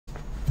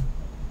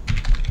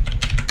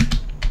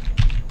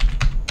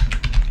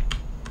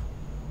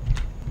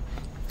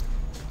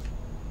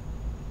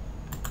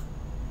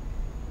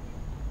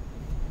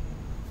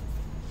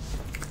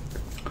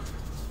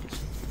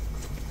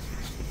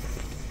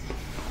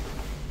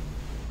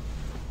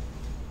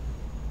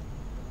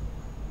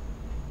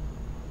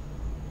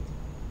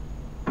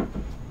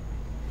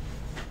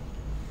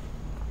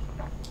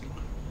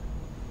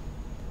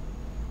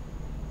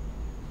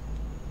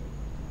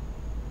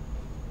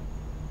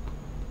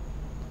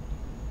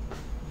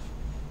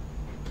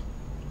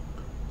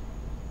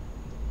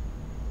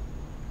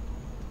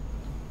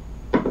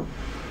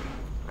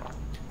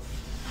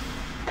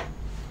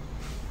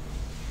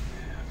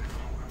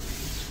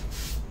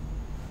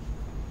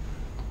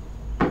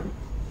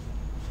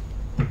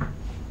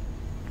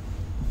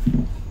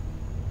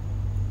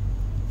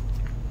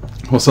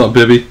What's up,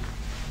 Bibby?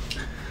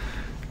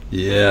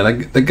 Yeah,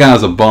 that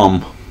guy's a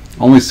bum.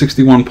 Only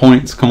 61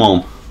 points. Come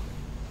on.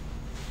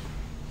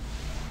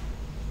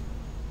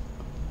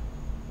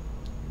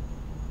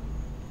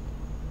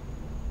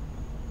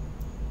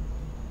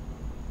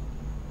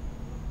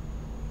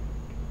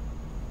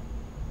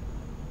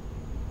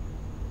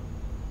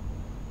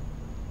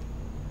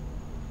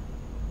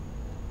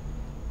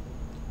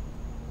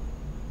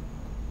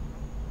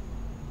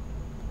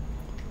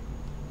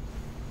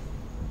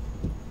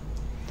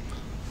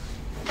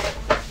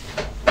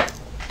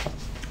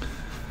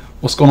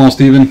 What's going on,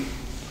 Steven?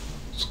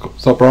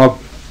 What's up, Rob?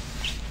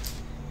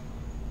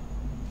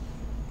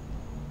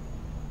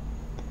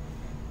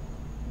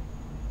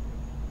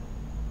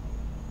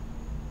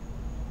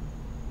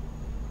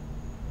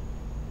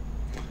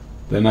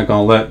 They're not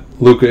going to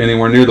let Luka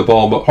anywhere near the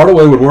ball, but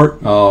Hardaway would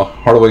work.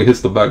 Hardaway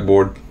hits the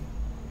backboard.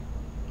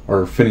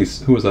 Or Finney,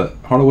 who was that?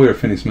 Hardaway or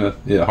Finney Smith?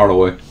 Yeah,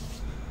 Hardaway.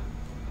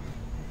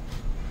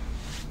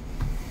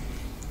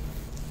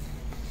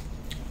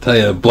 Tell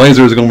you,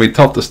 Blazers are going to be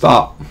tough to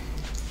stop.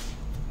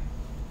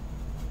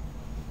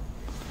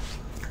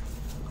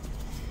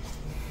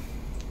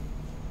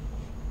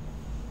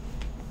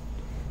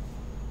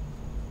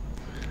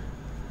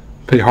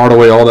 Pay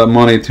Hardaway all that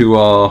money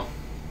to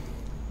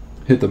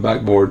hit the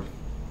backboard.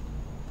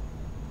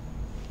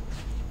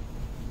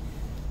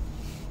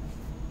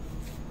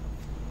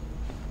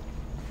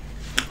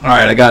 All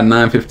right, I got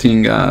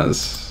 9:15,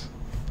 guys.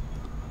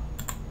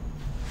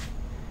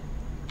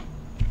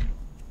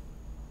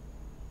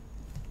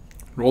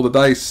 Roll the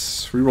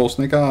dice. Reroll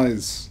snake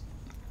eyes.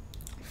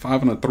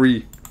 5 and a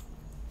 3.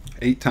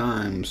 8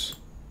 times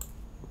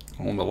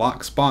on the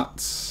lock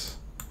spots.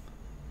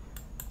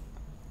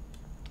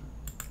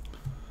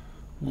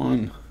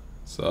 1,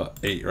 so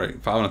 8,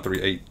 right? 5 and a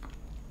 3, 8.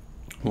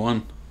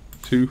 1,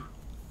 2,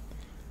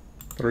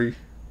 3,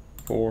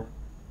 4,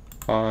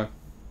 5,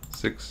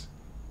 6,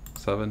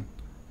 7,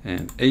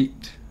 and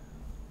 8.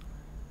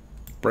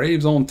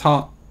 Braves on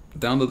top,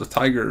 down to the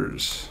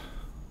Tigers.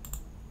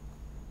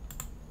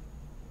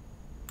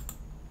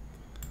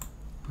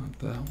 Not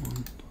that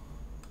one.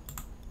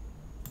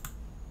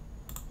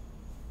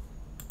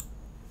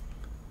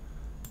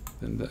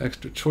 Then the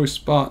extra choice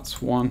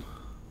spots. 1,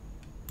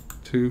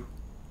 2,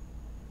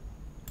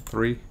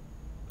 3,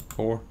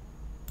 4,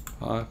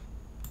 5,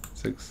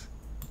 6,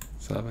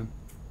 7,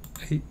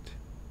 8.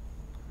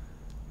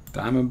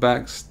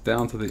 Diamondbacks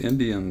down to the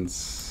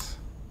Indians.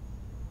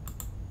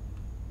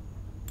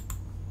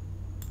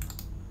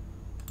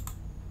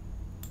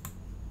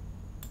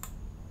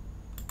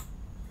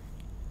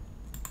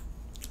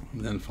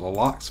 And then for the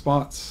lock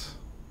spots,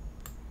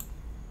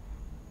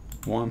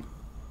 1,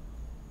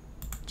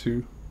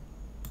 2,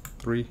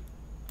 3,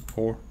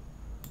 4,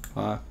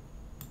 5,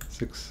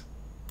 6,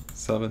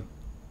 7,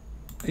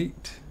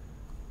 8.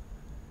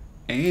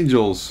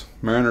 Angels.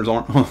 Mariners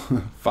aren't.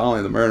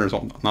 Finally, the Mariners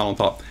are not on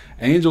top.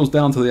 Angels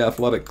down to the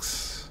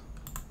Athletics.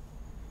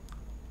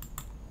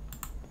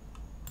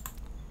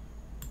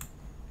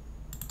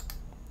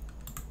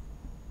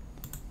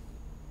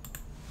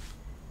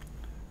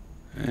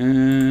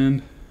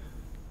 And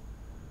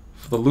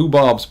for the Lou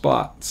Bob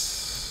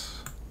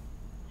spots,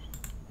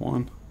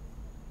 1,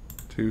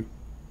 2,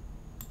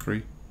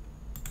 3,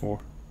 4,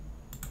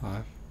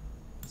 5,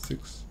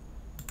 6,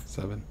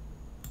 7,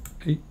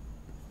 8.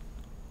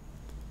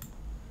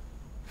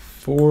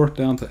 4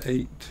 down to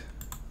 8.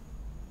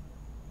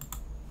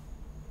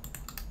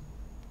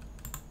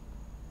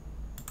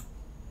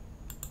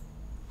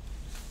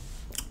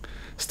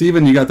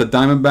 Steven, you got the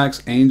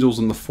Diamondbacks, Angels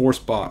in the 4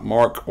 spot.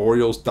 Mark,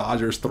 Orioles,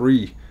 Dodgers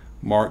 3.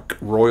 Mark,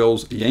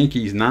 Royals,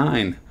 Yankees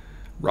 9.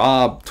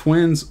 Rob,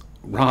 Twins.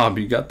 Rob,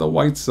 you got the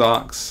White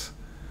Sox.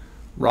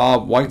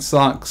 Rob, White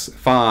Sox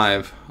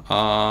 5.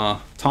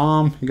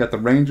 Tom, you got the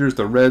Rangers,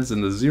 the Reds,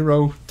 and the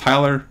 0.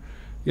 Tyler,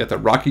 you got the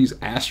Rockies,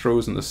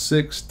 Astros, and the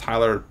 6.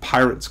 Tyler,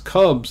 Pirates,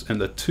 Cubs, and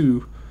the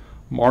 2.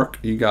 Mark,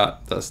 you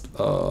got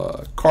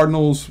the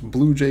Cardinals,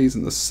 Blue Jays,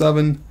 and the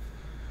 7.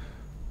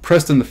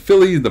 Preston, the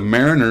Phillies, the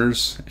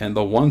Mariners, and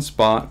the 1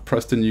 spot.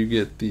 Preston, you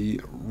get the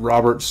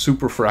Robert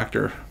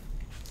Superfractor.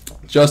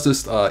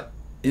 Justice,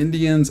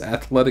 Indians,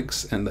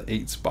 Athletics, and the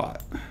 8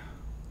 spot.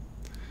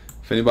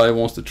 If anybody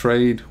wants to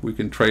trade, we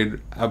can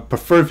trade. I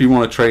prefer if you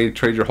want to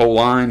trade your whole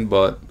line,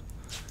 but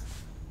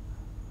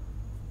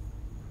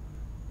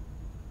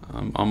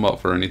I'm up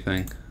for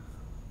anything.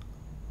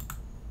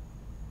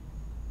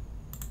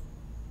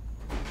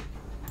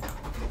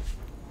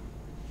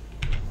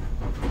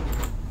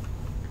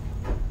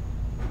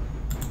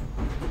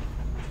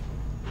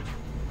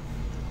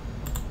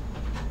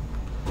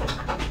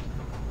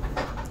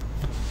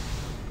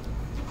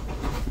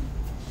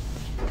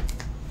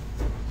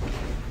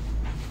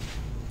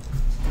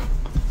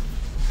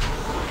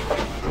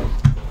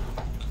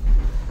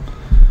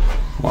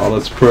 Well,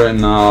 let's put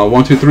in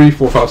 1, 2, 3,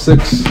 4, 5,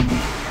 6,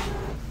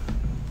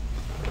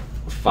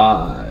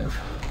 5.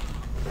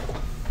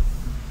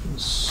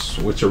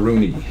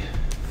 Switcheroony.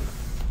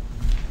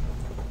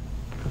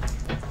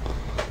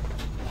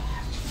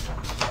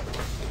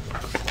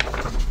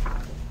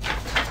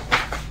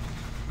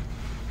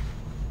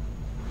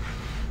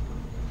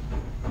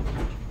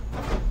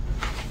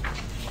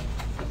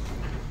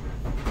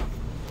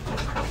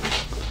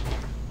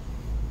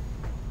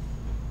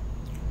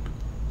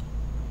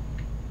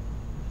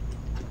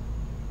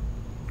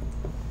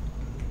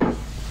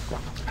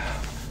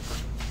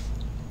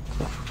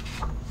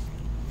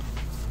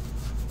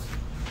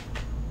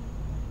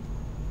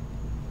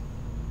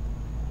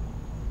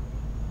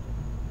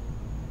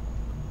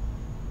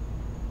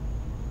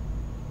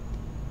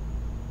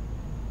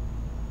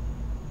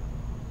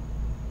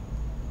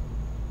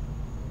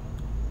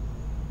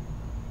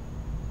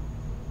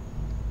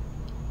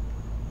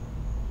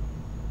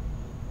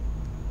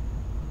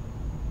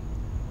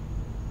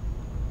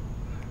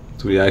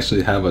 Do we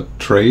actually have a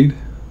trade?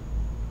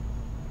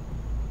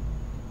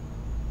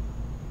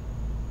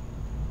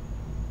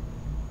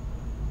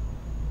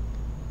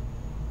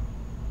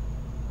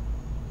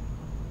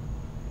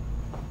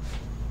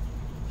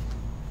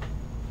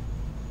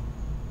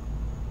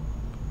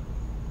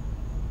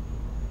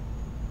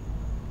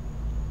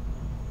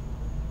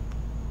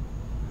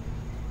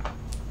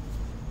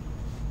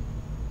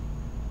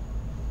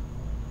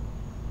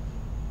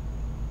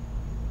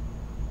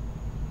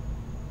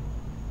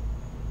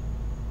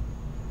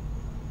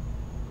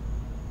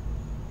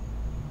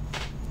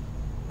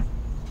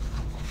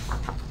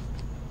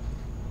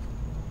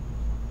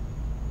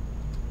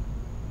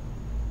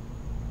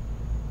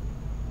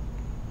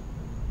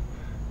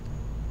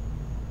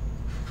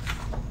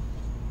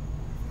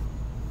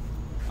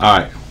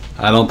 Alright,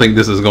 I don't think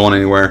this is going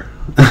anywhere.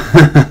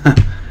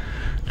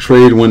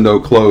 Trade window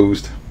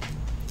closed.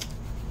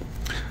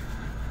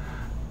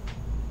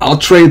 I'll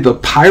trade the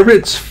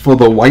Pirates for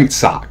the White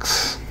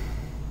Sox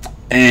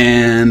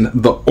and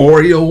the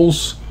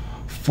Orioles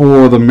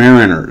for the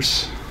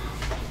Mariners.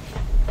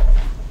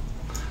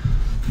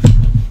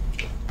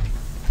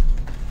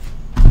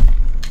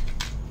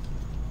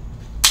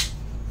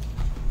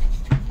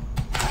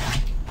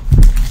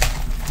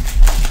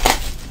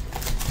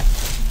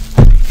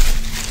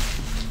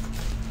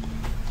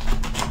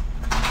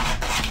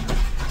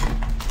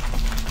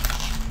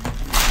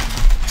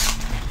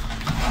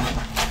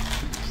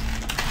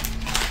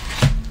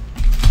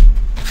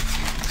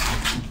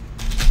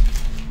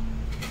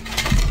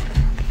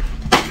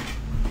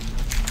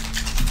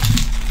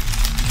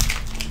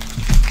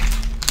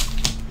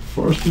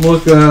 First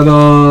look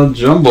at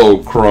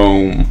Jumbo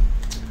Chrome.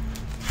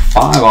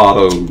 5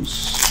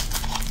 autos.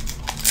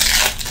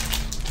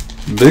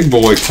 Big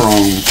Boy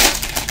Chrome.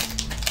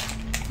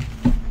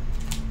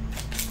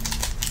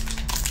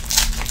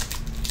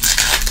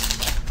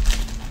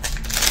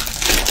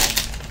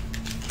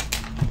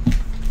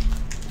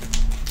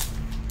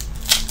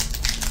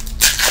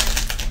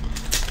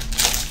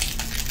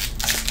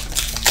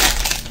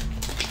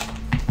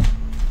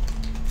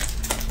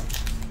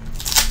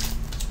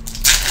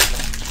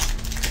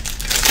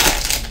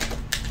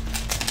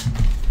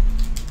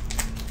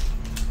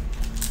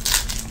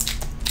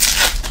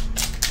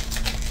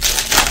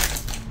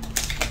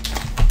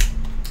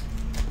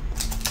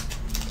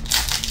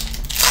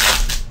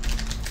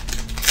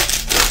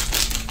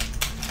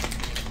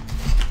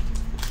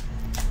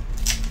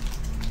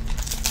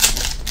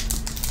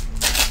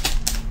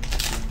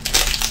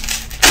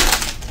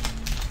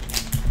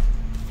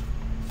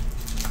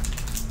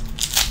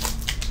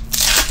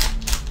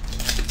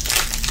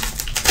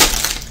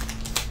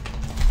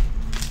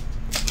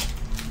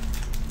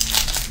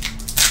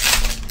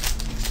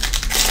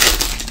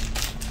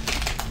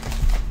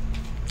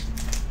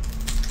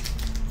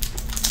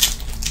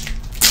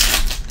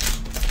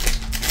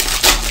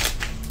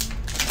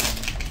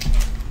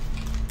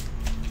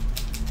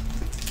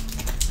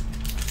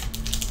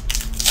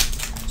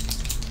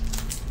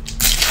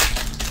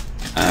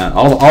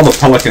 All the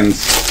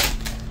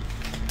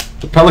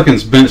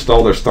Pelicans benched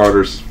all their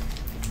starters.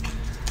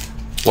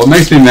 What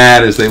makes me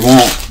mad is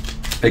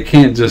they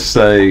can't just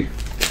say,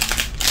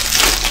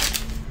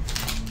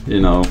 you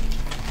know,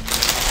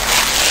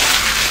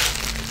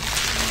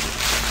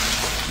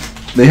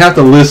 they have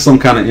to list some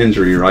kind of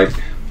injury, right?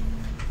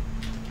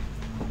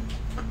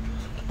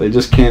 They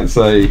just can't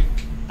say,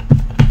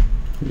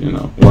 you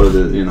know, what it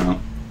is, you know.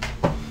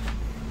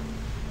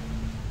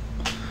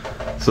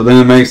 So then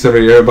it makes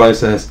everybody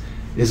says,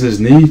 does his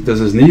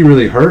knee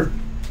really hurt?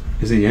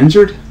 Is he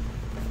injured?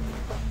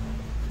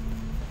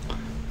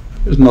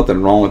 There's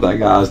nothing wrong with that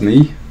guy's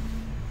knee.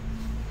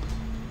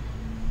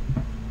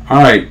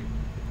 Alright.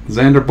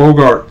 Xander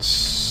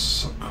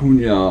Bogaerts.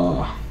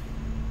 Acuna.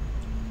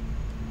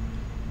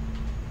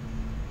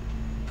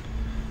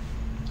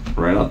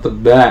 Right out the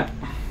bat.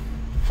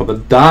 For the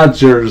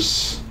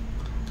Dodgers.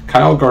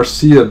 Kyle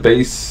Garcia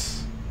base.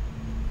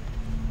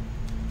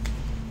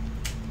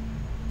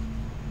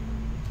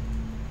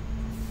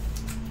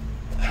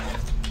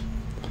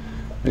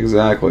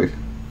 Exactly.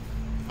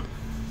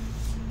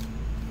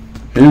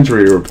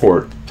 Injury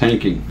report.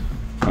 Tanking.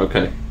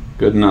 Okay.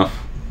 Good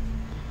enough.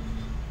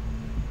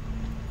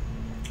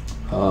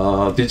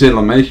 DJ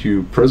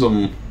LeMahieu.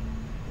 Prism.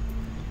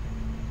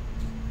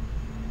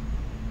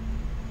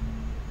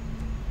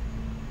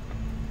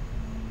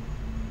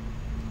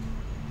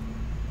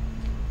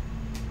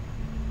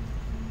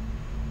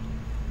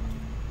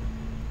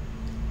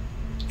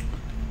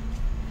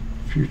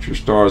 Future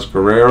Stars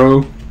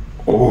Guerrero.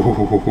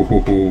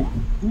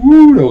 Oh,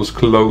 woo, that was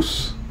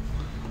close.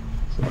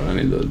 Sorry, I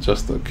need to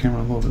adjust the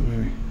camera a little bit,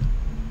 maybe.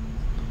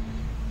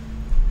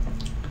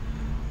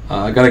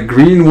 I got a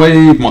Green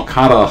Wave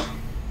Makata.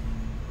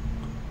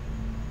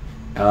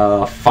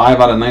 5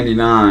 out of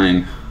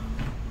 99.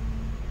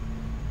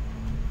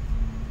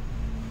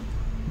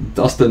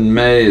 Dustin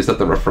May, is that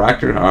the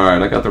refractor?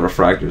 Alright, I got the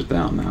refractors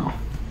down now.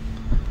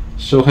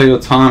 Shohei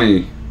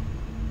Ohtani.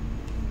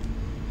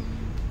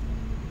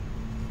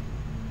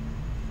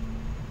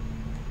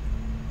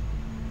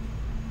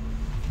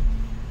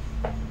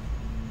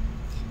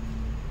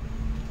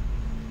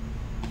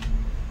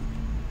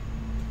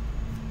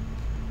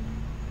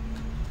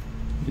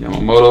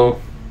 Yamamoto.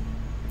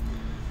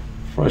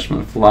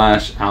 Freshman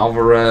Flash,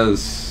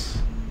 Alvarez.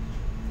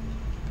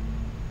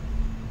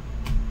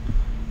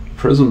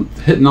 Prism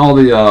hitting all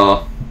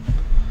the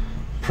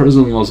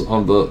prisms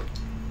of the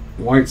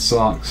White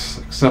Sox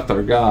except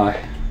our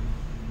guy.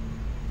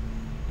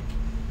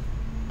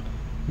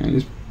 And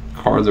these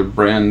cards are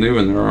brand new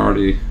and they're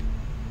already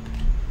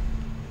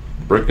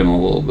bricking a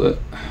little bit.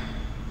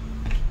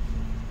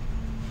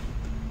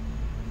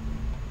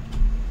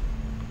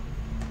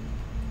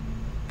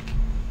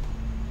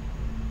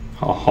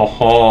 Ha ha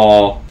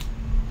ha.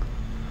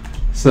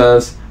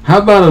 Says, how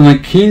about an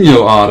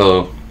Aquino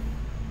auto?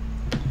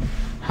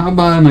 How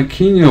about an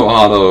Aquino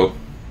auto?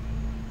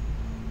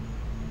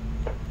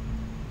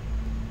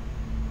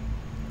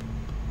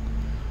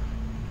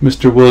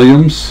 Mr.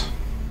 Williams.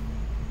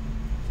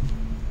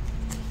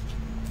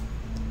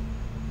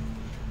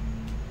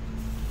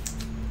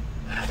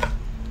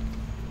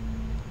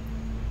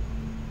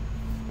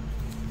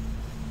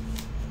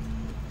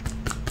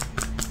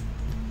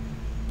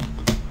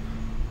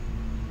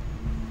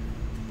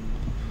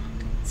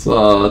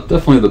 It's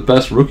definitely the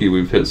best rookie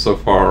we've hit so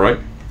far, right?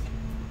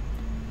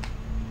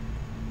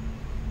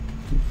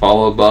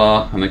 Followed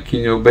by an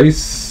Aquino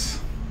base,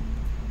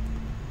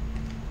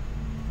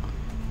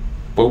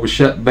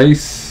 Bobichette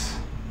base,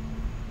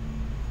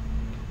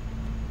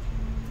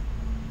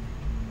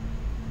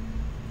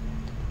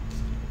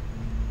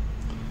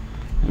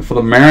 and for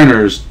the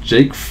Mariners,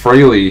 Jake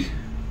Fraley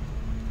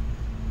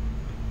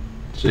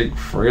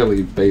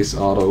base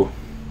auto.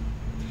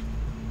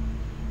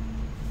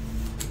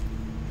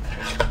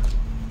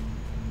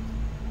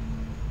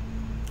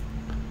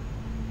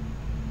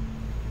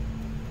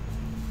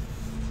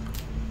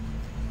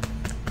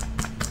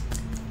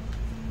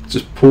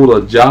 Just pulled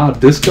a Ja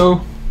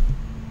Disco.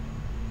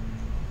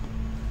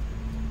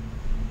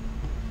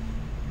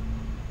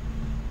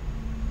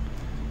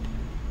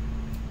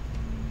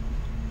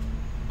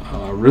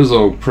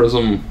 Rizzo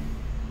Prism.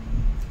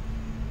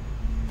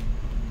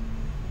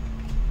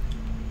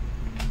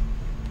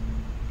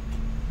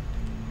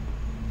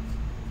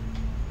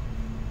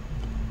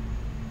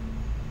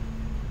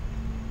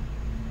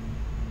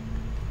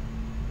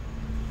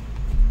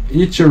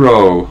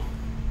 Ichiro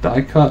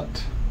die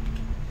cut.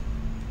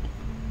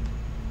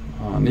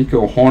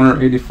 Nico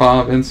Horner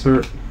 85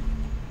 insert.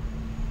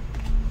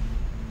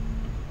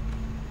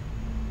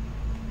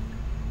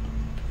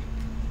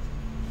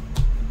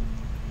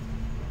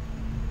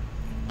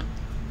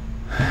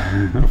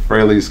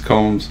 Fraley's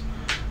Combs.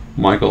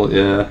 Michael,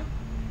 yeah.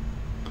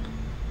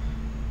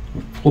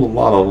 We've pulled a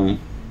lot of them.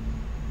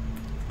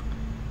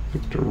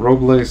 Victor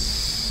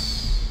Robles.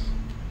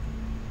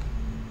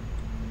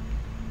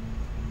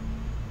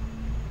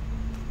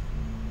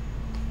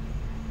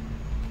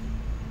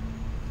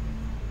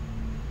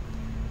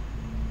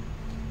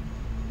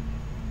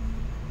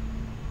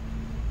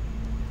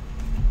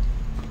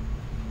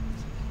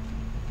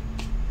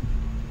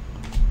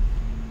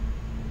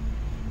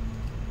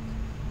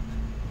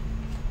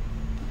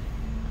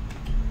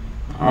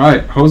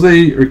 Alright,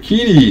 Jose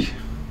Urquidy,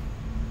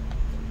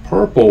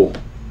 purple,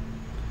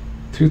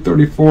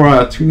 234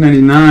 out of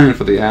 299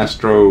 for the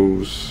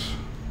Astros.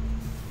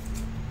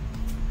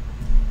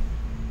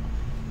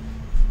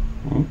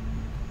 Oh.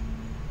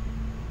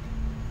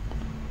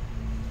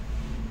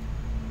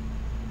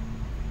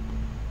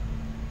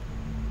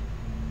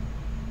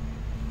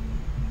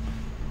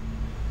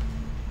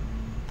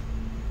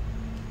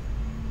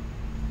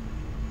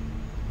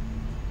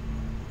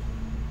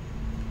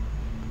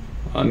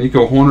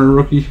 Nico Horner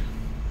rookie.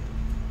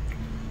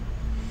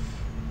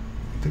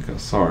 I think I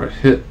saw a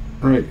hit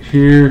right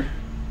here.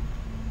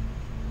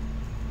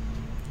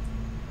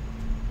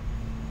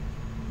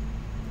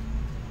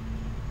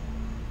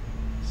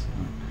 So,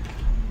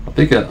 I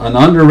think an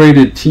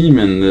underrated team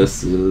in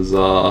this is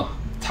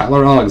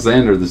Tyler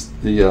Alexander,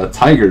 the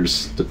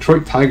Tigers,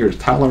 Detroit Tigers,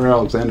 Tyler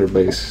Alexander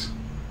base.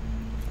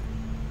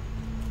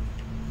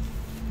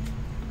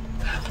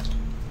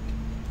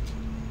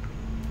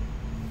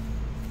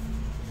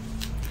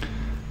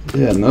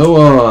 Yeah,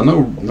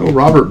 no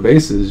Robert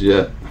bases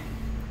yet.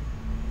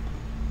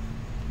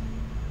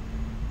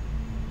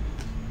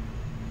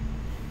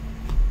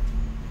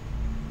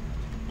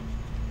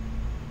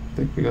 I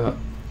think we got.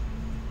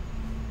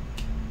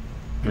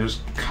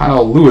 There's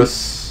Kyle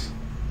Lewis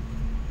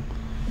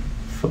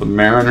for the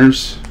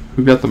Mariners.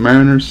 Who got the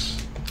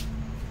Mariners?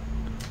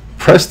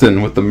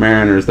 Preston with the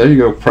Mariners. There you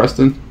go,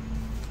 Preston.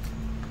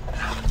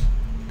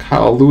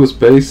 Kyle Lewis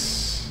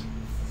base.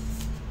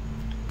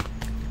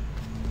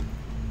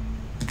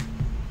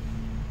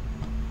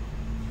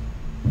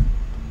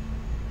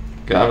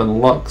 Gavin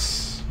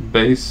Lux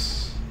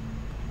base.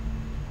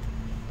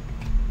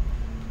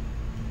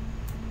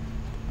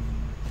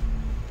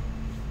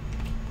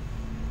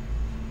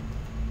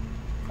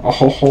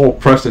 Oh,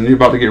 Preston, you're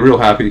about to get real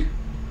happy.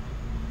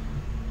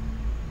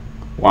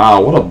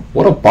 Wow,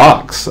 what a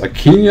box.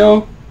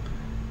 Aquino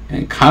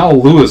and Kyle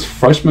Lewis,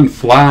 freshman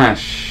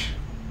Flash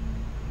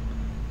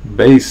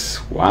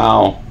base.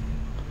 Wow.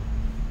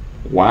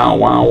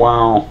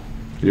 Wow.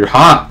 You're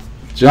hot.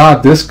 Ja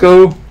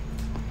Disco.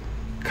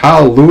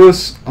 Kyle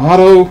Lewis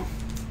auto.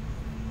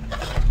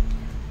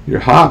 You're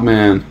hot,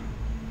 man.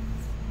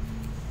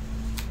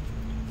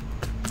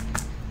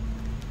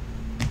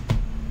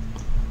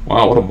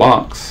 Wow, what a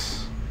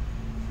box.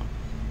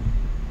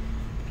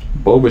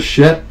 Boba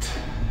Fett,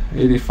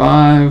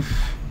 85.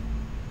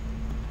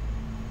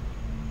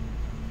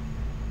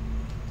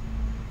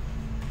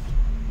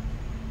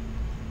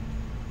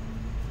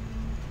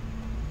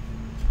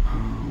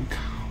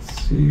 Let's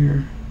see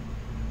here.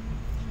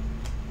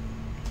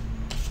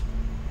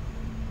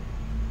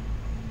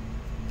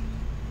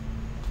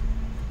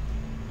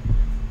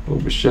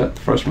 Boba Fett,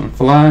 freshman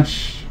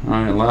flash. All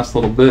right, last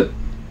little bit.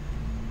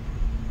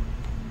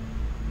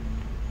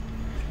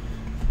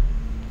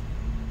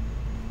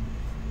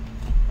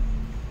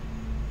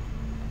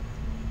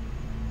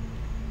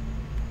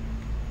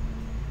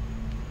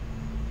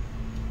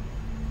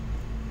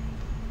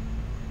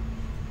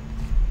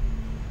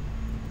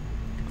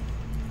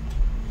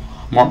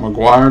 Mark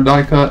McGuire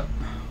die cut.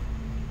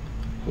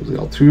 Jose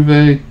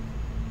Altuve.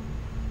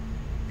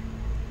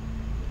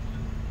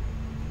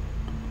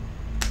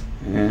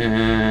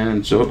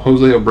 And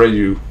Jose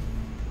Abreu.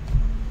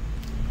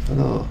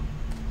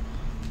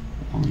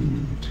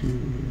 1, 2,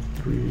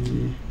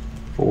 3,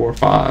 4,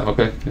 5.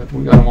 Okay, yep,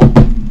 we got them all.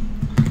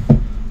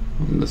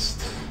 I missed.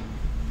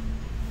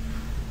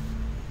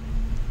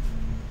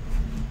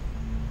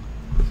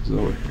 This is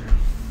over here.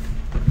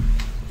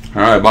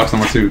 All right, box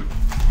number 2.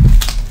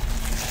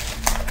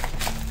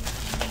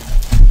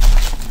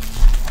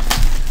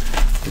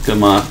 Look at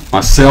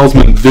my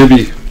salesman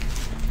Bibby.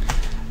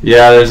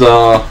 Yeah, there's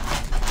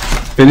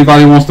if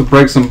anybody wants to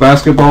break some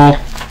basketball,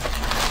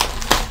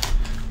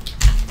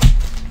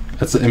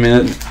 I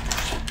mean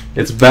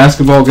it's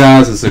basketball,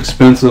 guys. It's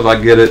expensive,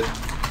 I get it,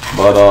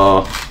 but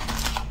I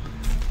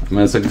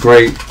mean it's a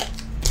great.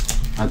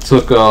 I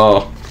took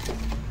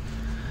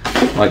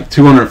like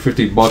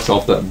 $250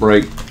 off that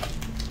break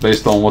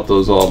based on what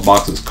those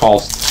boxes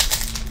cost.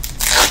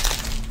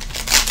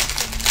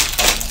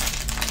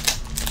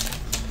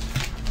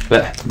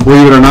 That,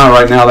 believe it or not,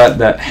 right now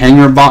that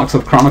hanger box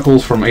of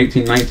Chronicles from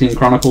 1819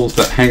 Chronicles,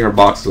 that hanger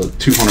box is a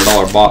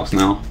 $200 box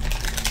now.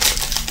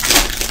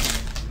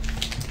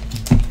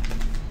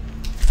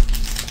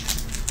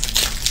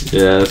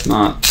 Yeah, it's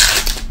not.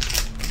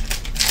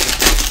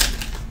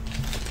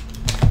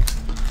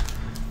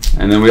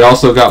 And then we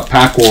also got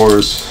Pack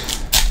Wars.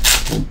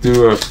 We'll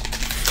do a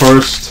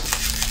first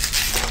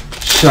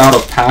shot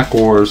of Pack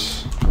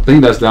Wars. I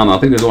think that's down. I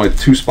think there's only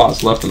 2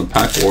 spots left in the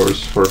Pack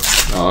Wars for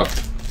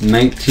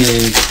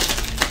 19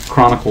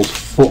 Chronicles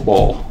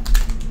football.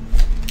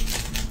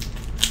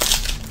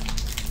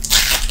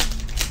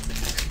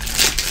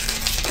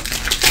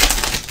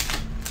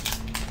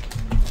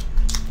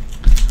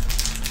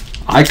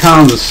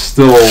 Icons is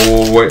still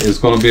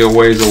going to be a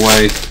ways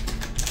away.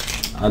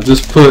 I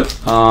just put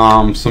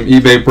some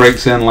eBay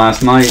breaks in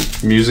last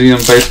night. Museum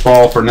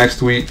baseball for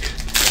next week,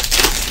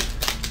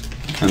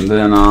 and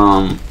then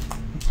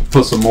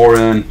put some more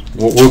in.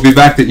 We'll be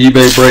back to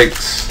eBay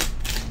breaks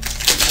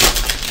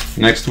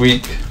next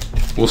week.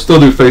 We'll still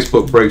do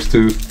Facebook breaks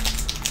too.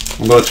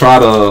 I'm going to try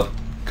to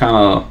kind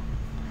of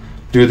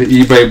do the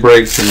eBay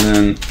breaks and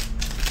then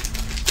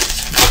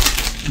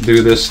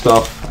do this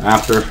stuff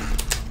after.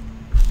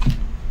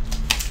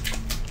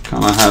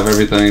 Kind of have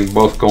everything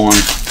both going.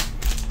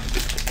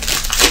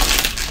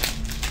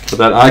 But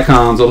that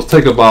Icons, it'll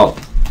take about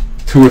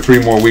 2 or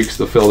 3 more weeks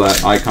to fill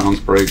that Icons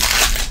break.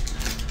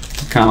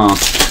 Kind of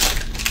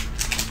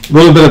a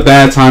little bit of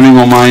bad timing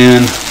on my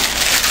end.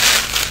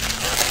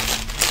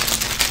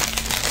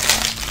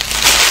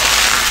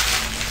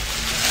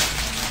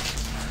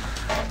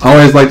 I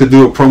always like to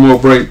do a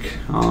promo break,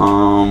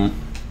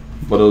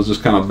 but it was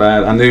just kind of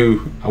bad.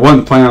 I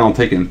wasn't planning on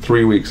taking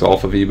 3 weeks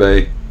off of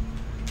eBay,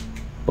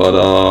 but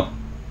I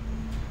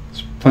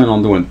was planning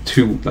on doing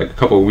a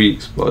couple of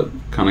weeks, but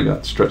kind of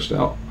got stretched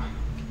out.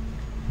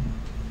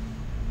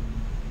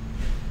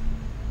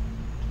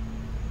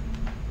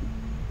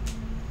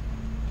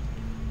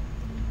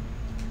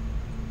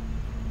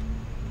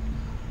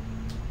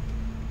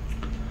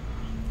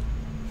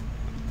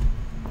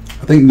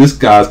 I think this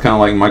guy's kind of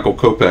like Michael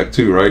Kopech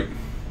too, right?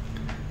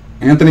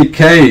 Anthony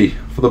K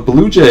for the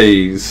Blue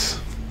Jays.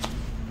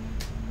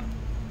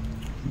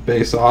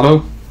 Base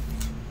auto.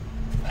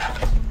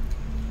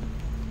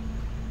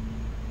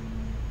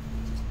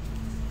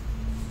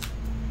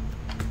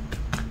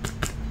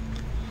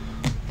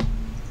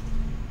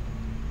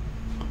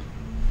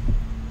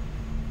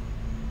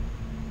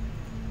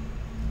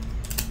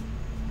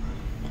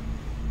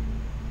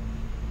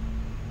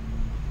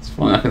 It's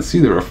funny, I can see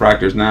the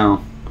refractors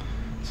now.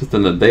 Just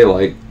in the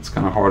daylight, it's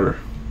kind of harder.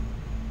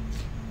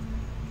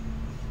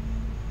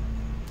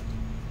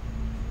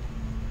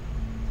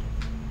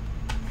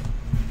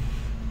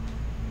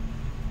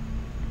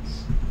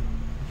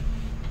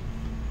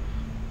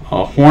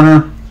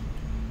 Horner,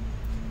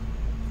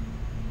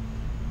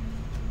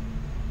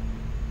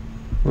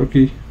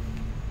 rookie.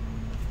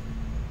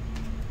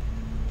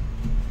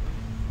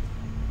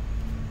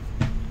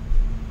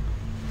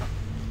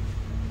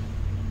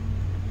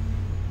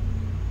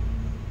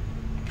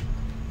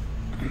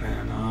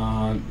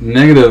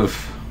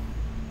 negative.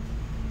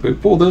 We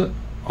pulled it.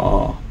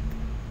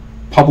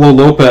 Pablo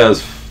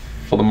Lopez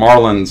for the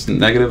Marlins,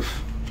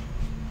 negative.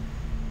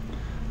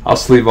 I'll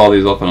sleeve all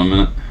these up in a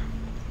minute.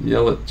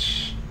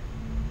 Yelich.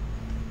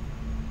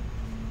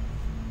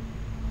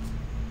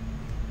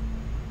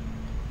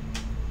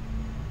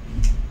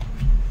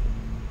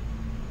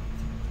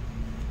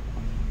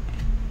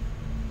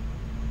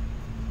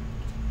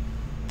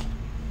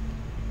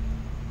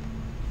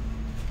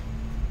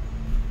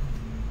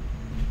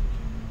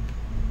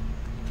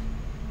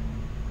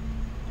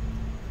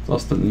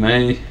 Dustin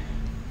May.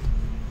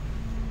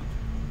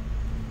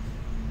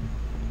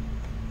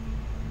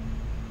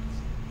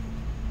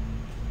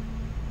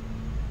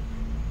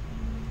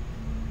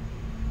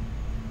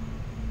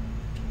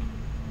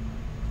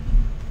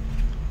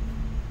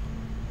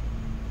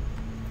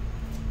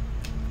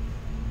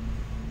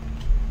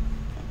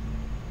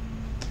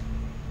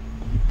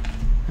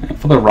 And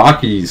for the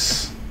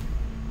Rockies,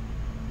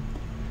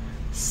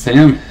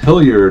 Sam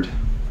Hilliard,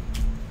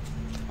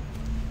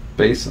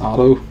 base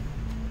auto.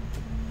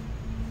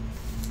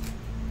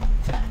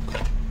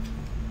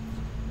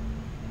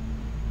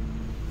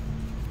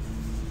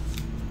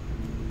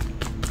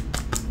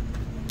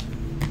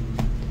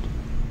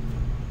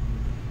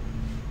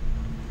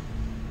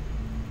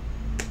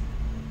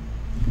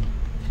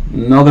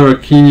 Another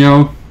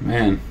Aquino.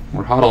 Man,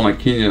 we're hot on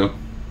Aquino.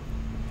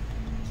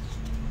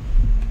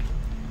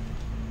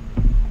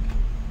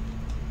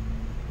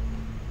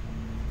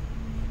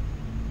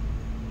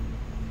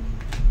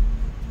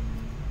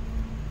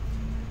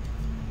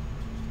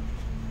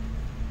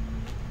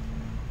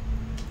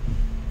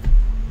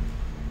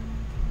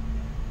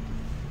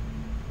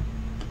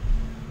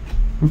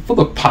 And for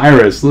the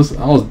Pirates, listen,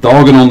 I was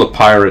dogging on the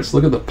Pirates.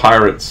 Look at the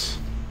Pirates.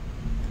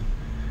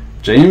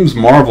 James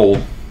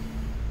Marvel.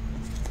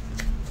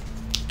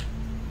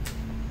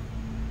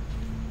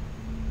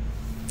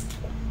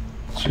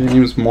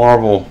 James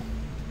Marvel.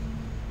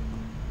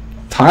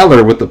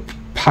 Tyler with the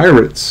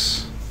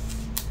Pirates.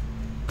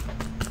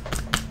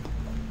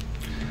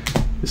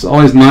 It's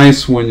always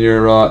nice when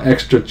your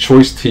extra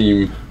choice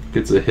team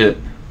gets a hit.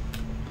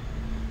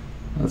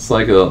 That's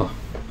like a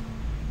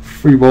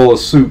free bowl of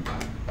soup.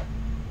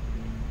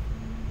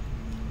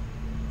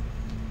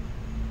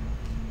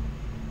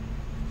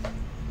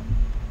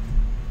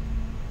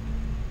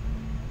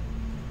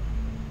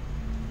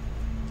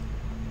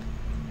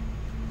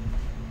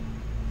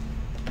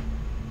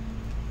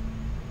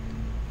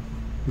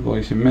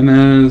 Luis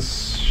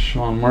Jimenez,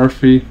 Sean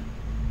Murphy.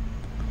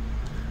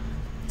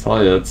 I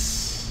tell you,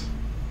 it's,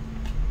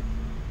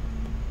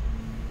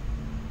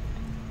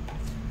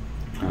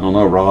 I don't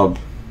know, Rob.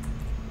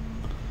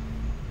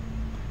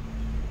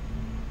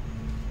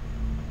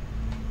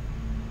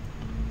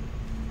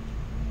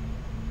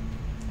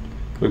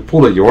 We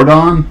pulled a Jordan?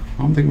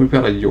 I don't think we've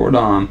got a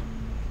Jordan.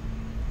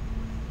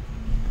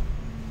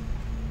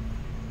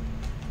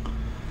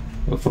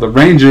 But for the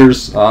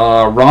Rangers,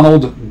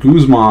 Ronald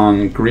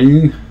Guzman,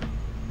 green,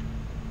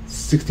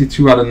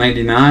 62 out of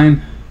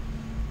 99.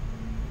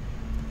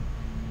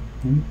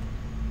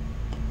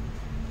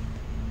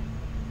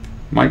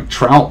 Mike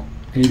Trout,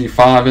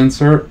 85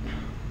 insert.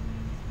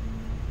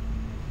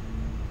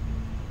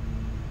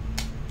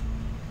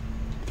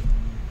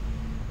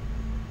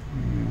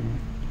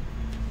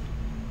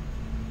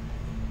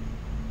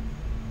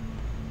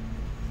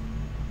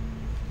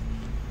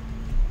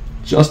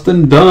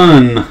 Justin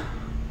Dunn.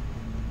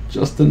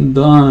 Justin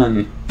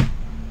Dunn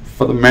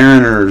for the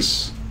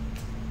Mariners.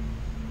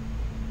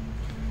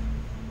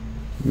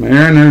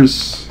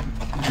 Mariners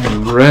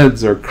and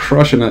Reds are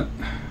crushing it.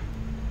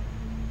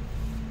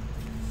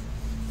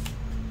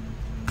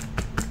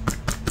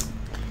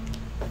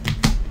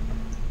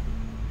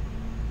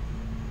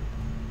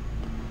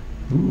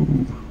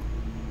 Ooh.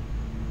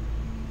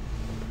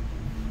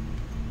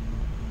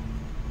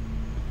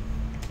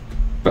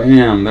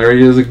 Bam, there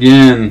he is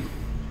again.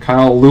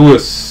 Kyle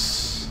Lewis.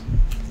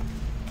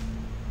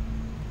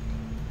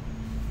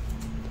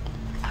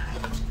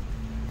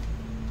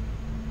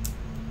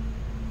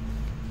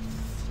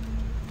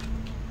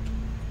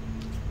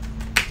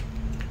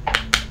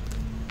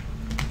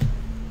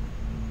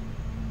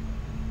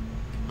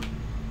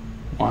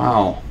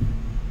 Wow.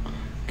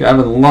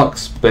 Gavin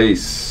Lux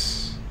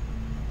base.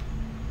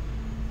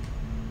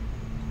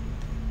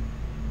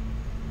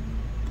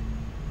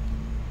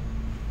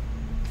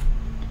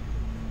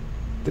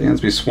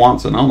 Dansby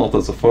Swanson. I don't know if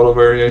that's a photo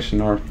variation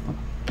or.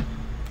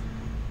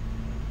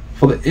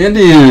 For the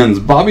Indians,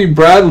 Bobby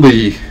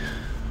Bradley.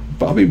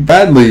 Bobby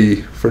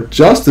Bradley for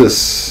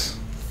Justice.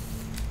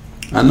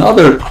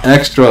 Another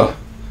extra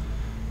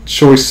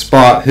choice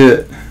spot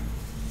hit.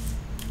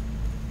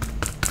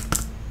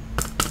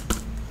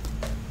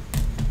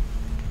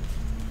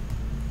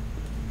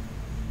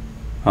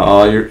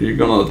 Oh, you're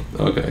gonna,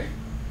 okay.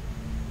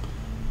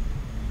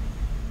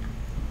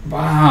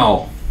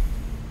 Wow.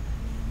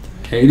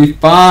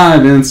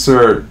 85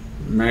 insert.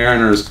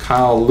 Mariners,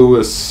 Kyle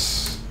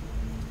Lewis.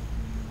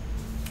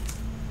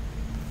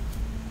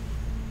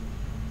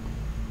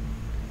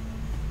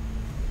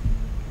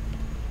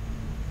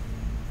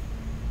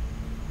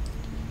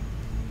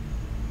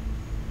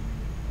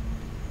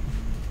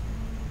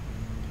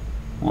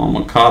 On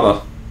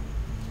Makata.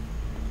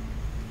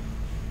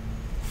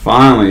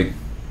 Finally.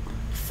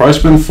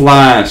 Freshman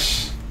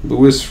Flash.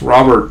 Lewis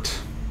Robert.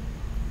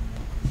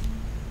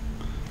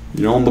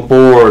 You're on the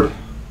board.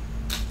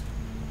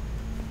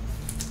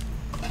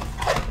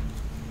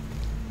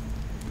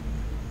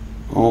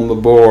 On the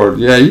board.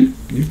 Yeah, you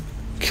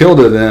killed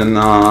it in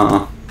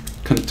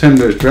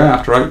Contenders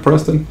Draft, right,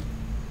 Preston?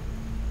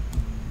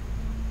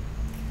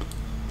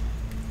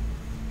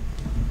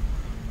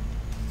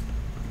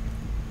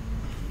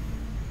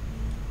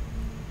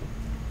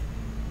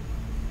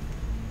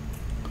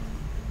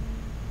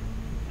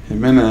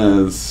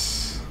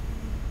 Jimenez.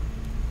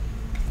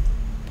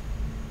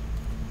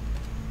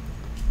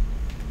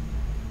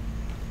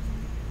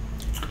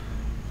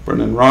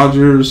 Brendan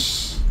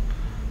Rodgers.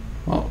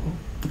 Oh,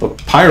 the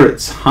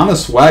Pirates.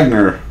 Hannes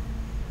Wagner.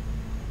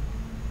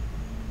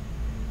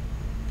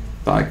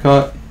 Die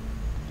cut.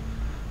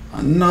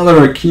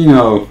 Another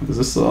Aquino. Is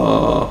this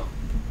a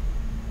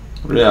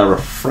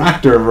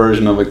refractor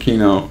version of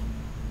Aquino?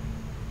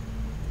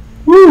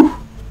 Woo!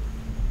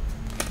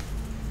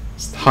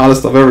 It's the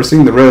hottest I've ever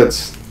seen the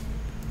Reds.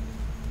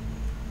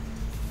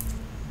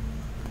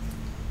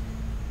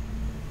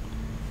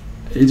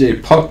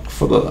 AJ Puck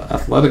for the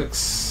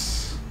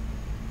Athletics.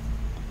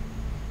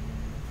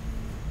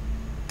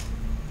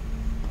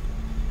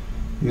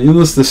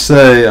 Needless to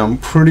say, I'm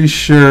pretty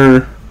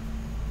sure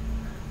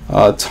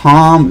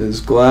Tom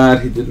is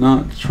glad he did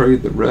not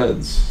trade the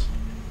Reds.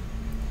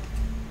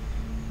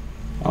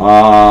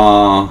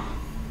 I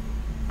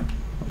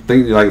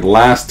think like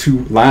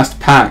last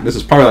pack. This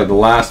is probably like the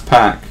last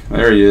pack.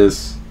 There he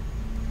is.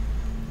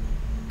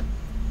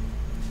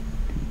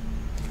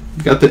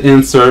 You got the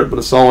insert, but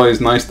it's always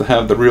nice to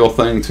have the real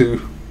thing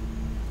too.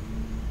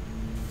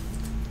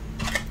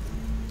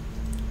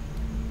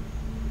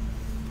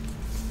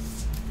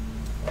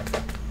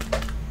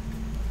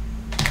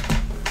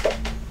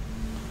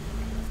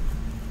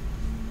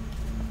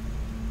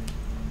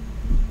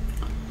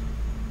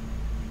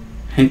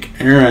 Hank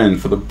Aaron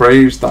for the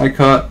Braves die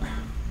cut.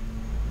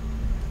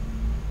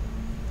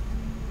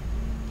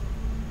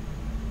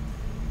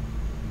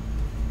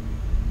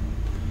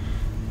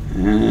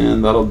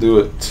 And that'll do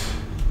it.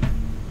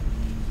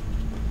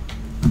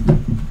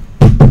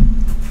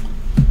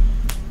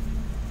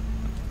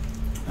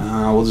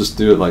 We'll just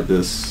do it like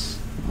this.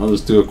 I'll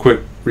just do a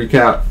quick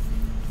recap.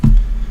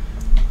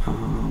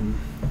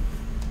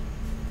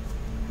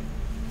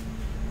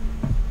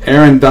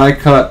 Aaron die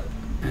cut.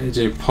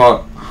 AJ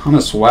Puck.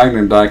 Hannes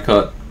Wagner die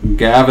cut.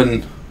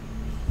 Gavin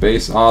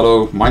base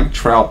auto. Mike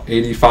Trout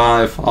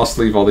 85. I'll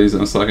sleeve all these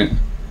in a second.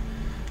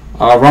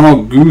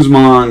 Ronald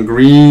Guzman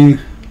green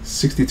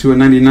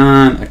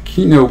 62/99.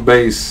 Aquino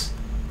base.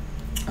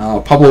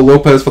 Pablo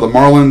Lopez for the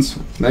Marlins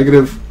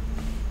negative.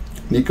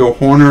 Nico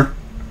Horner.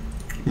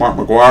 Mark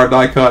McGuire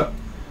die cut.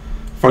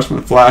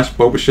 Freshman Flash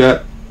Bo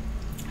Bichette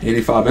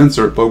 85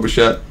 insert Bo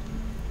Bichette.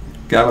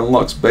 Gavin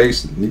Lux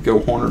base. Nico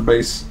Horner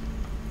base.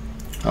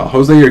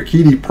 Jose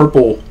Urquidy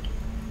purple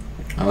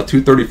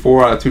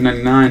 234 out of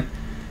 299.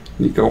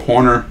 Nico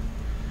Horner.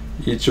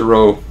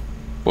 Ichiro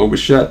Bo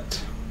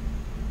Bichette.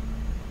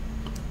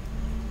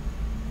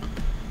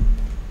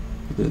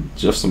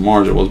 Jeff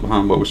Samardzija was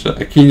behind Bo Bichette.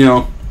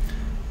 Aquino.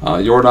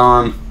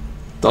 Jordan.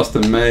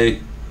 Dustin May.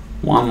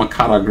 Juan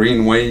Makata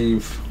green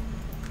wave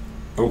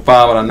 05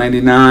 out of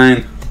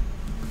 99.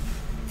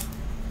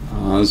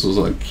 This was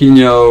a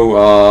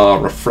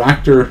Aquino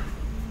refractor.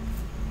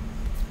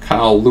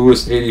 Kyle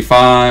Lewis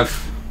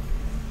 85.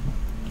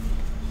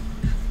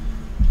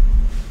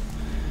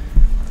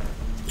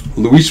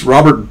 Luis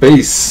Robert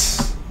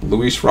base.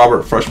 Luis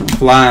Robert freshman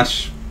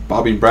flash.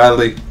 Bobby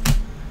Bradley.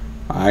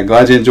 I'm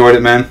glad you enjoyed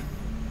it, man.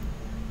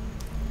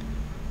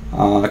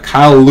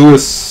 Kyle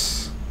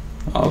Lewis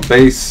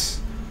base.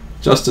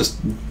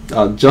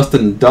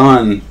 Justin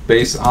Dunn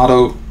base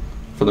auto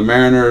for the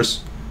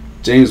Mariners.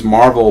 James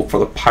Marvel for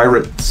the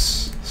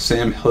Pirates.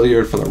 Sam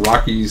Hilliard for the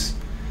Rockies.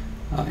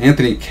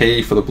 Anthony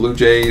Kay for the Blue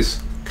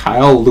Jays.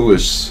 Kyle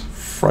Lewis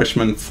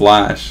freshman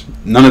flash.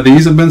 None of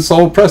these have been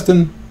sold,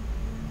 Preston.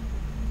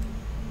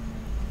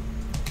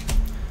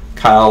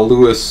 Kyle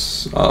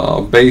Lewis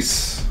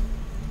base.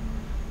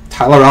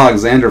 Tyler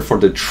Alexander for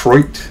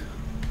Detroit.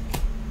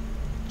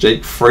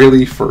 Jake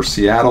Fraley for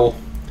Seattle.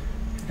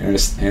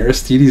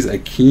 Aristides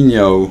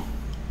Aquino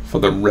for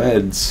the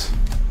Reds.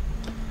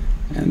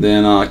 And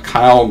then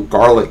Kyle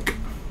Garlick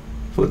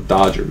for the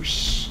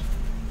Dodgers.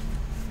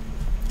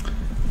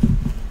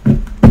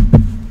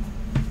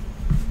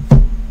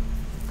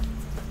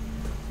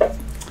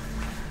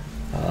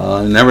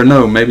 Never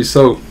know. Maybe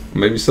so.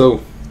 Maybe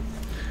so.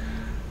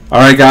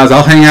 Alright guys,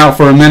 I'll hang out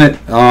for a minute.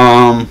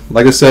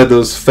 Like I said,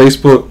 those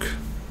Facebook,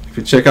 if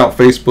you check out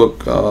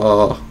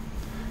Facebook,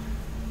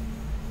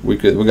 we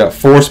got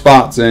 4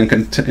 spots in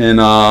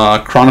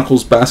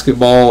Chronicles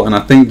basketball, and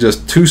I think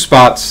just 2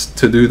 spots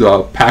to do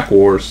the Pack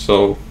Wars.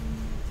 So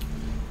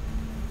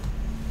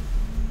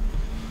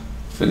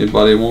if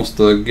anybody wants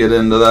to get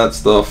into that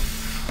stuff,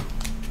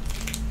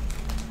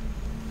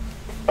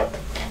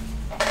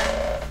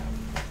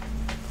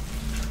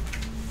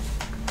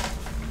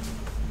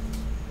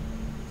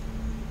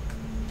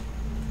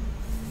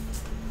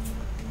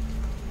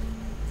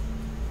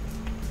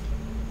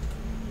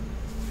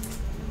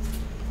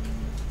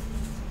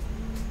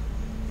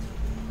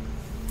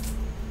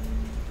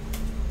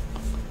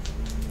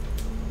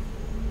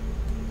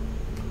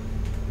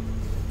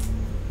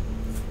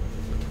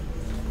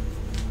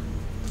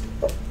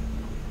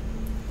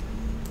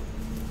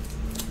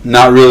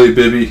 Not really,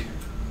 Bibby.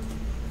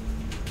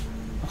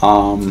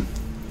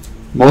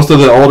 Most of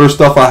the older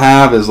stuff I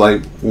have is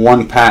like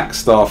one pack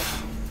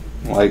stuff,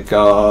 like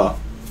Crown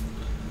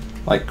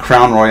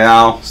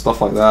Royale,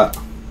 stuff like that.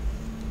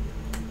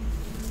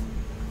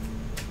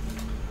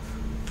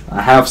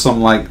 I have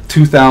some like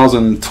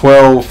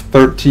 2012,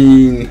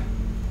 13.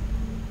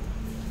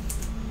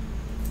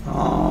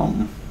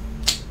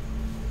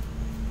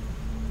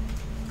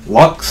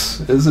 Lux,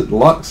 is it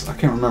Lux? I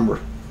can't remember.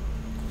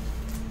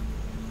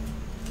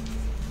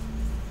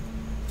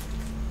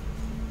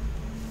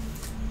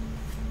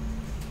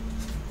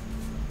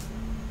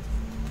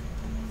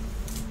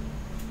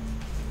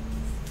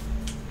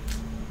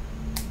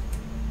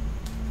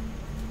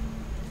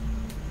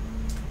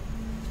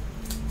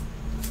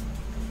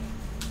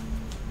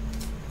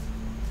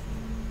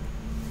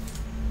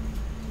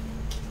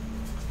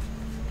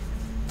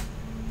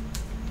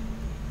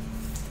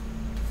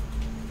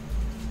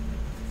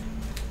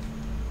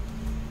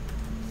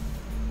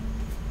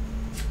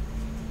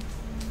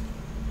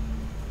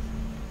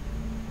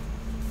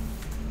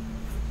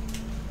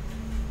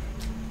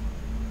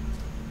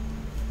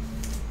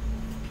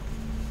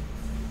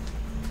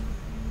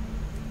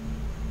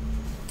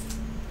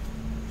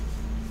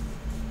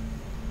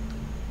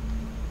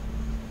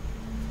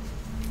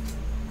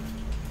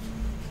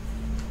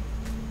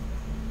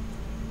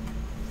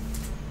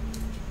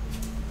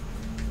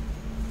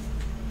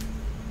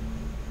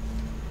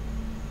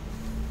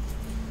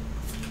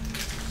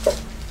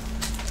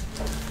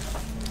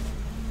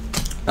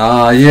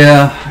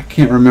 Yeah, I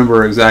can't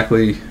remember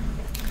exactly.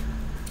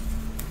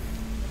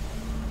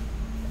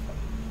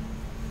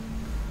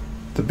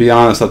 To be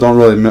honest, I don't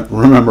really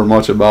remember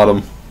much about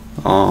them.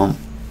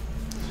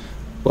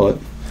 But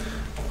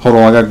hold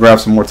on, I gotta grab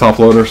some more top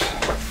loaders.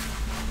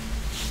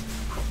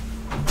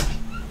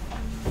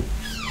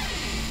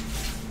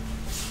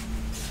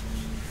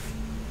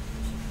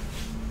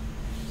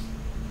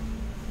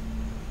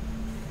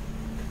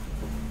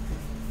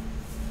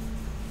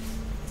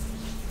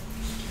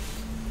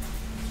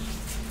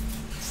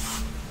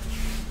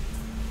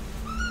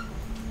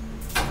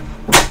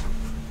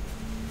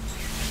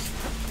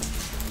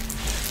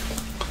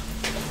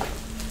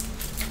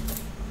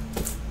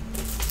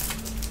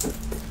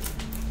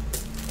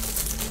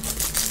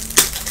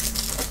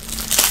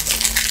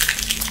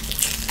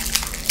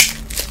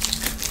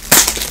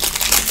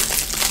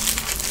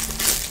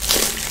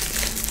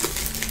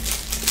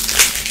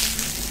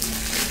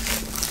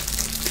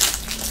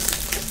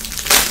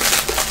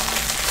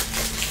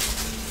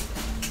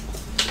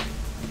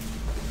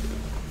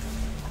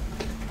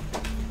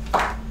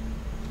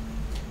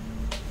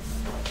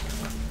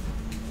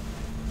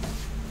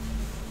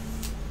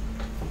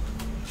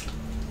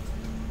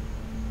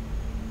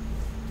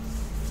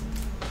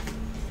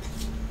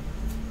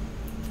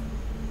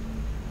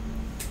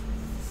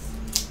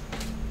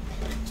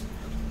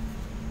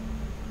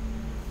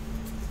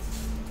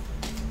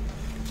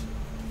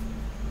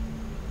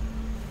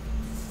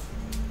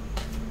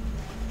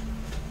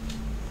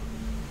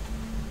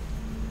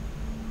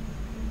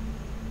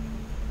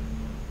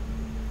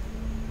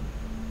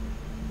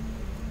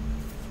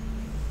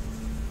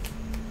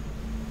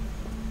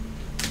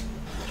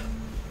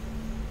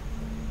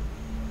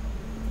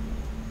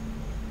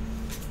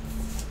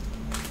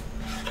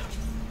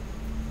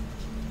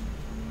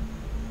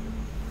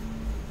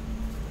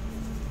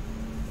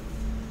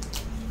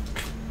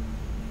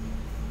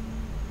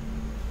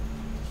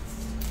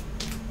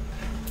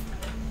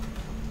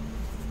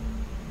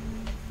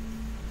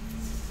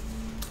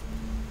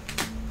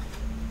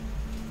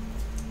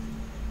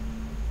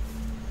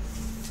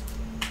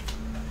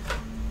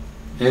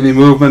 Any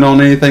movement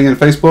on anything in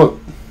Facebook?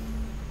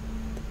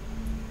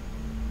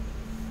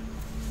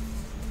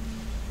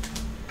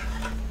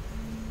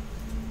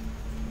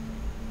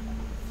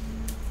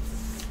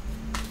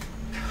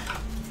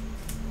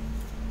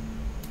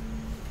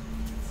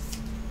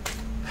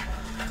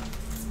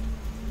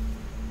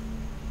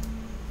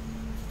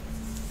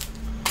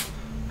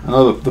 I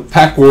know the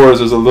Pack Wars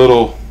is a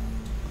little.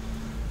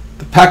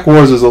 The Pack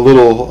Wars is a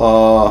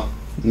little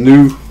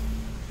new.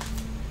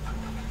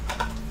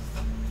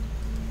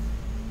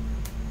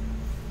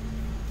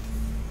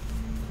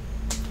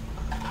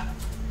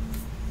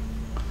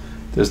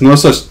 There's no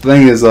such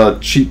thing as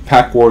cheap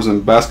Pack Wars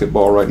in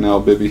basketball right now,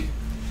 Bibby.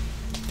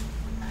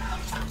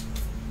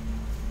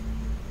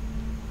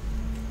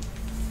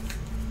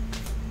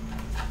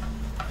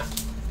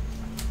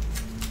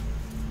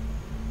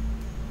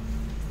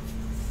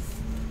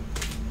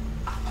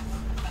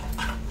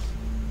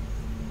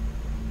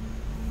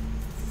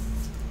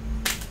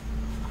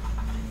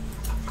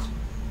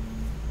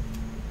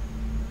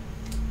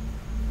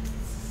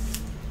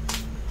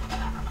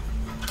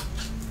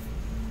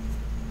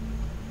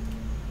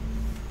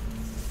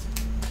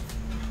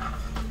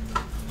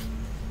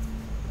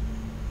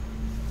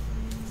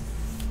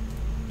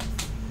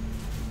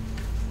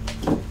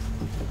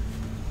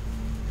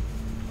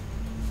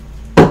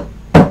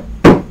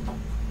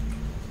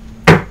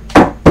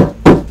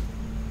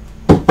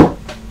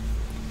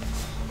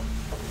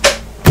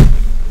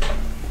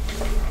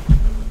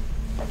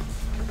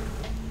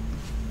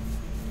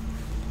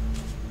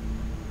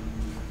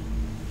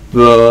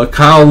 The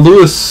Kyle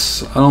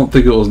Lewis, I don't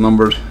think it was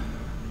numbered.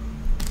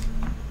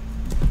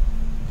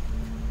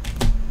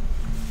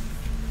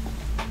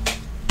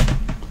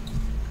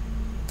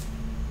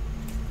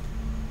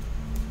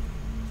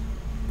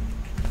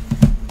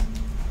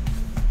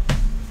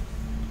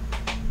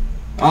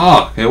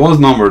 Ah, it was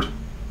numbered.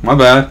 My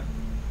bad.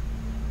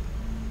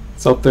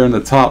 It's up there in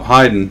the top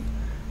hiding.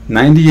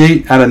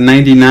 98 out of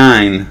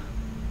 99.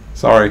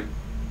 Sorry.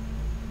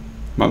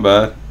 My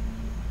bad.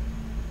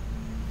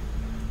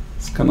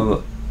 It's kind of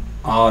the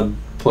odd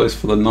place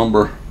for the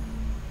number.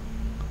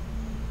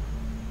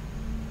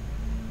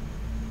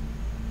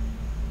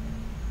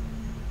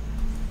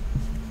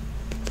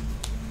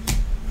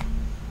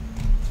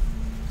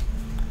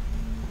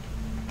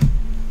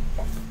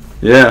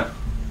 Yeah.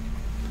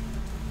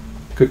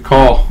 Good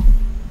call.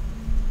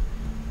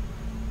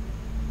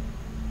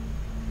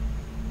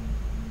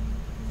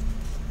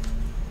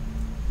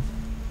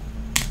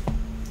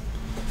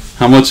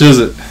 How much is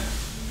it?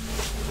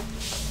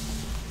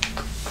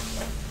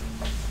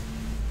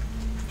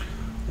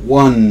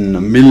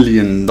 $1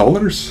 million.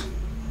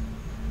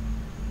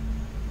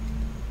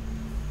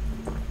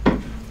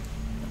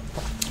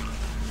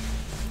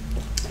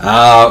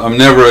 I'm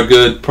never a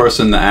good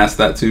person to ask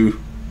that to.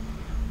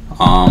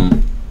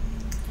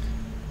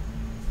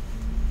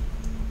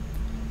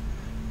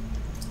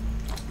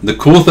 The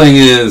cool thing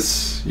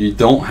is you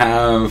don't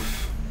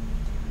have,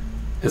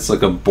 it's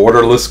like a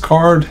borderless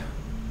card.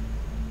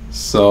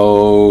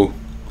 So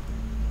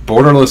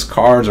borderless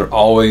cards are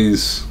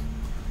always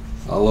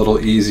a little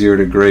easier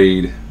to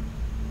grade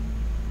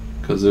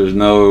because there's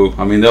no,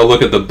 I mean, they'll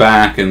look at the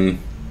back and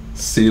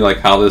see like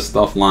how this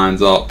stuff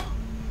lines up.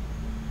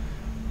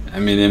 I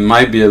mean, it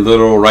might be a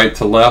little right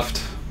to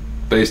left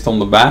based on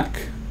the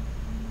back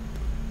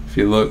if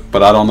you look,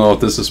 but I don't know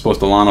if this is supposed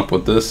to line up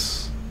with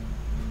this.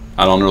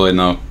 I don't really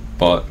know,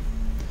 but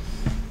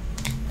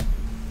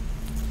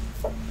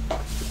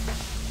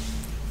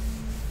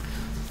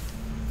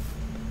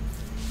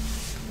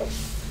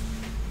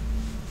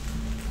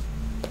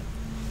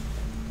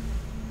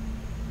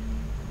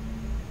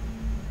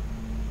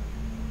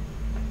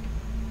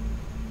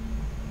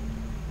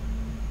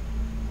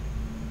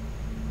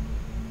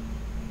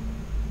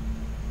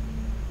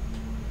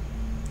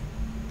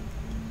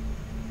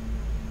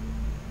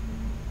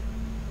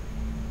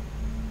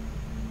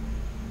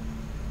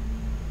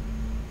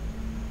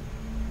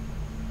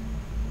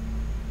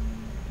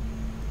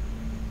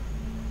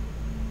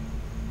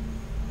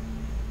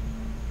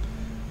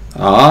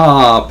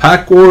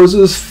Pack Wars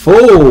is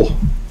full.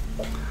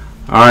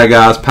 Alright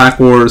guys, Pack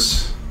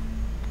Wars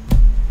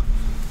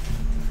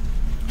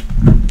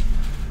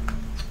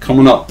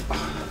coming up.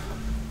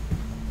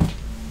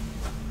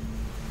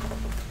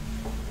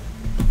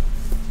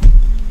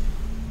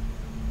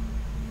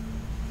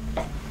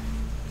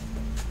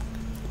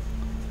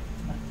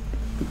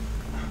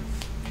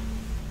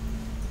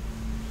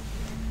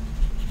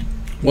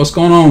 What's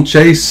going on,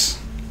 Chase?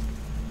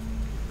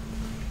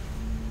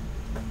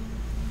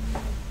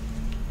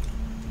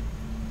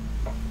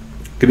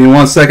 Give me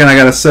 1 second, I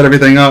gotta set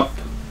everything up.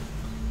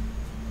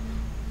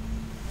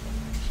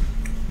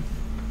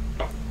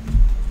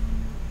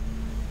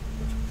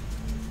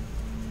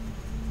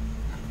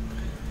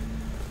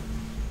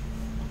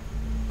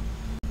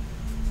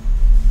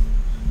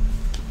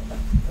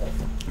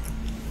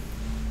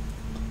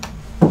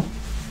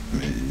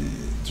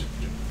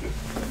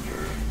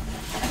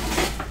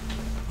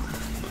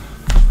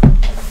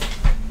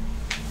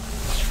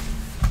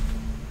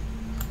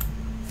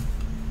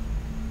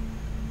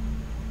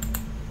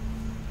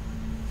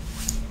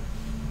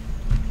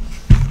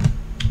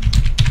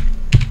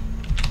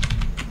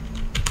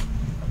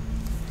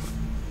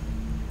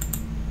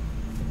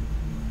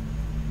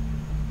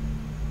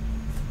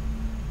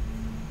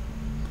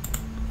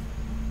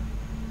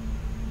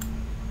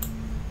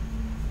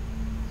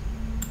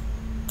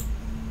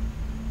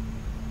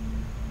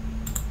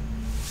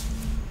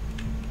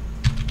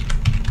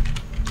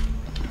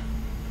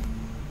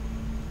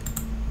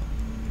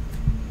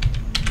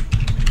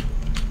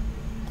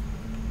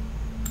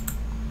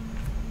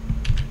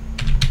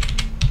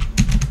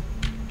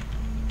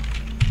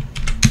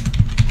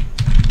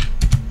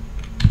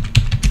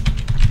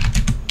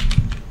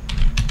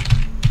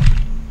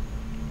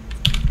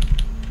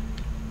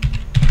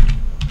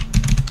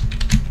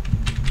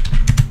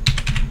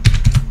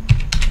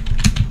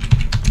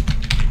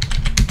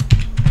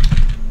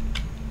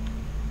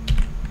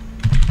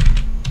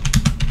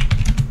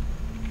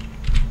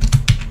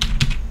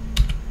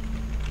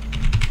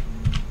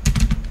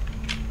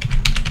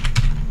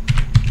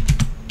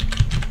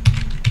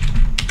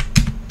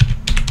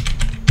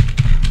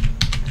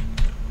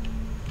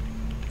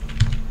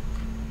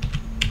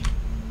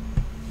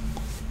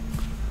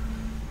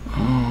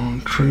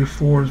 Tray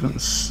 4 has been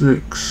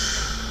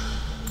 6.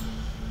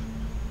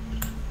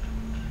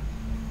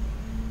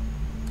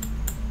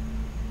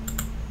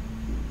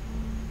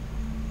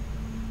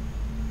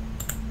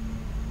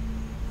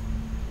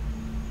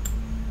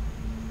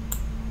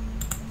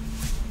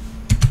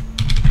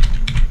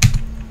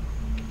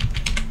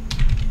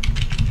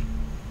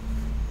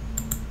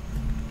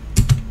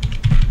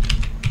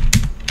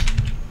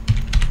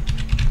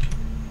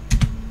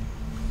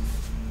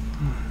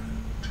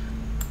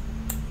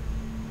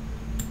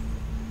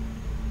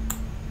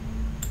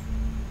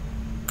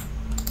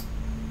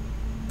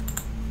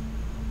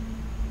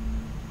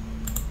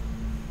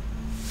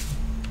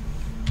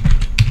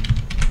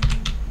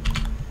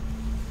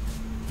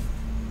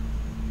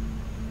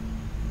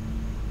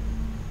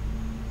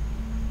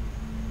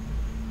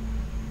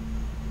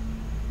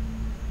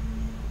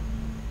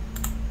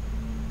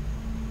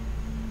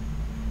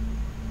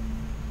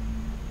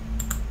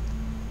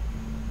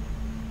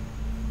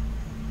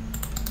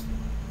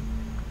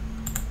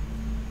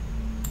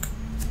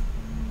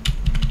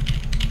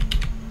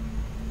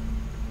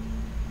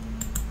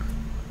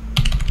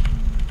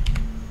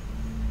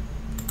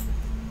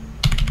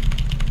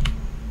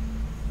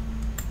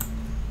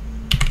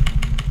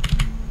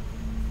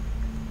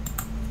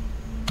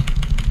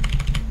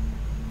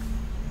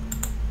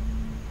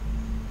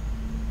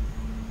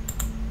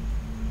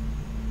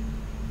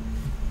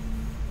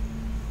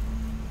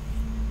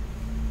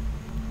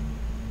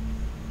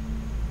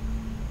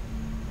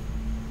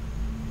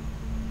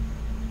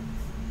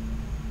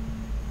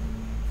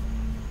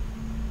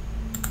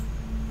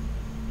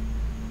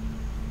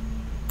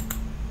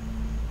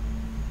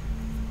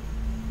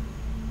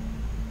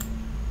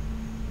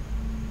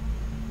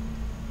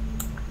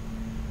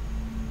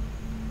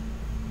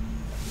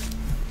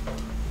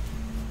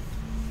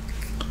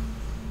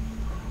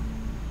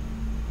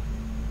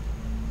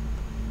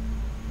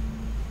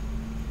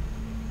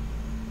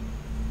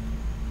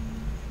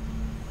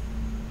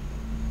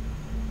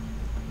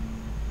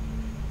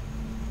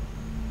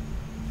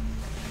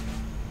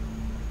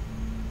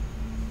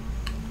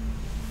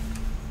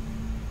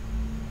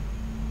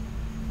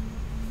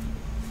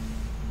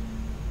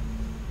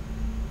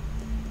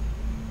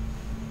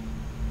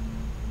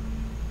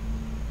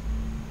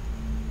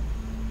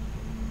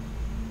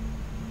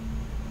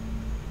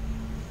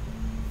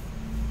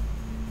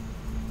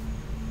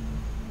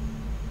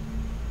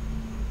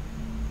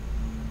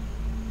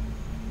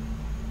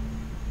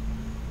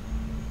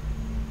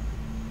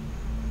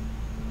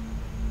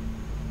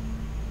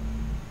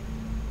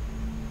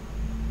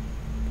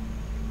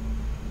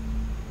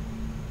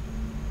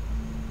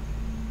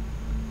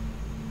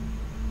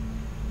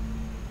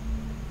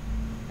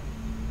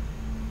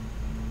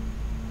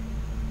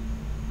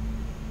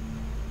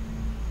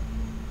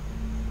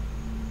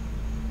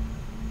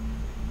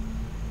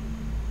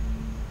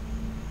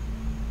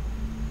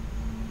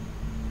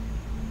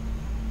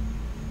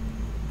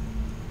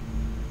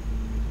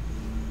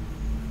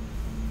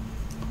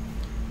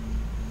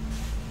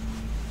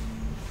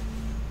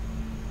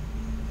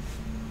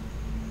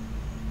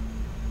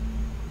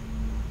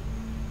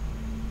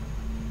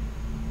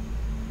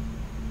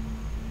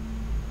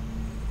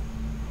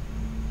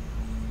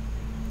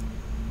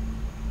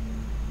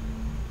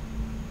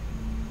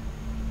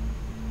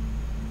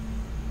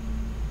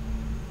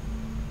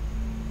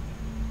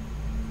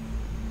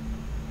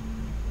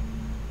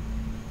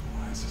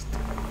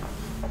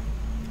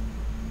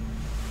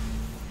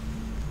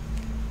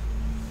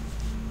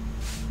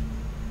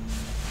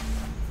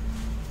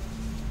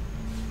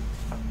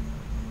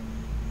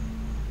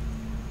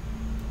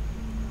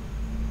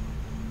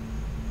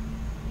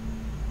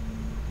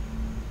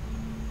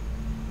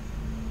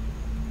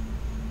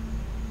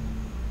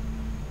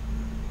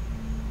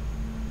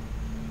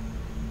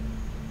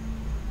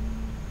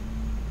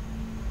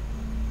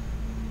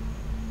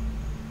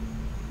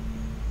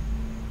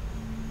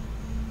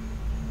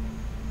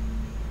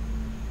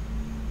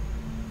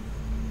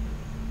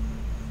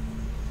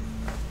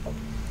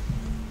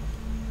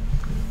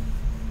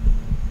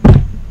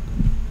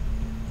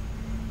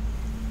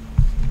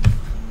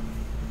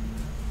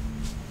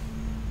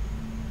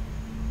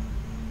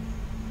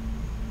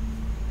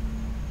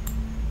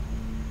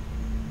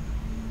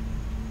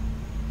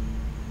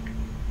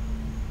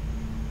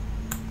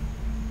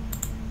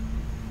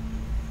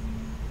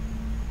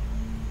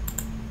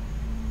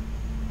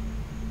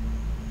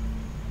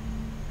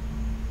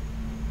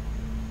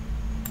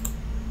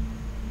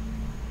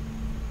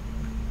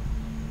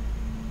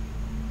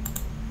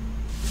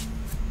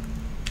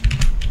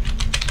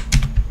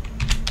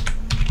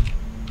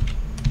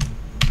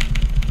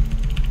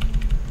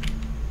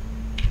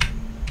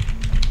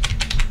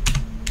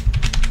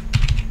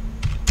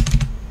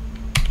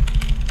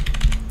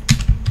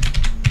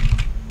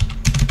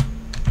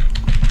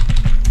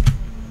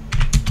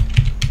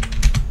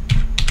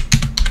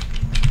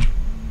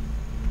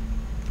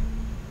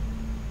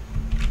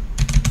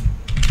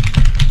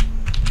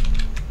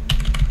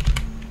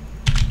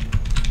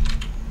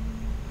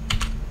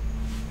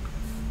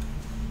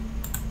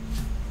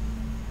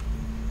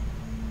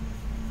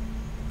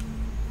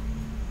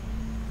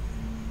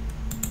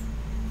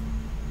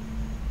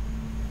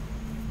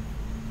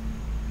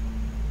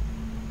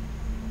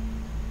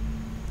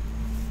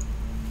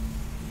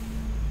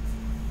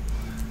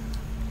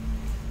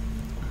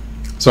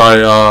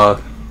 Sorry,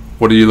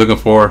 what are you looking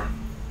for?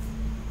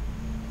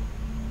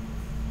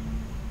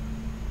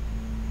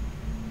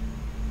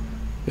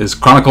 Is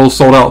Chronicles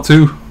sold out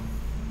too?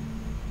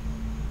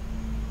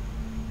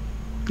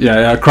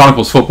 Yeah,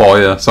 Chronicles football,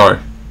 yeah, sorry.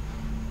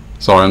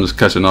 Sorry, I'm just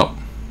catching up.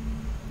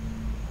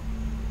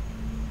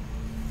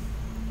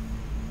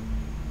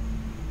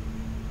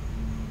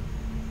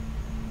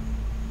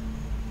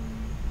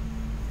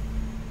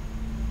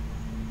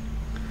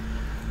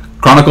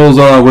 Chronicles,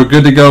 we're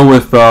good to go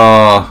with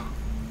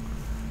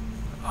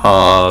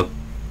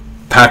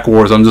Pack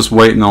Wars. I'm just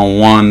waiting on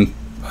one.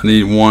 I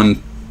need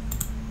one.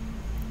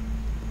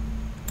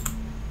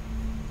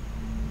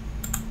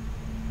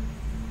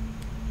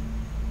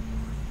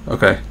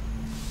 Okay.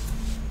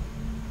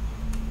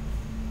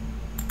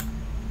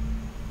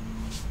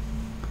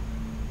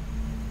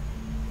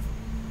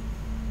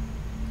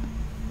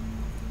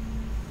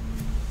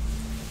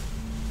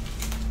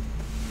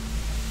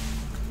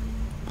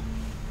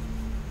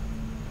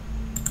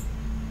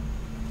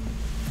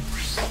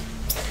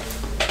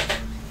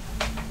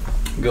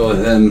 Go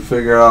ahead and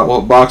figure out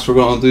what box we're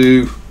going to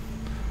do.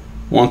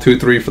 1, 2,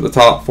 3 for the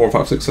top, 4,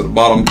 5, 6 at the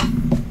bottom.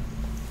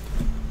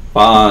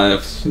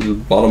 5 to the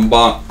bottom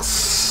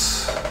box.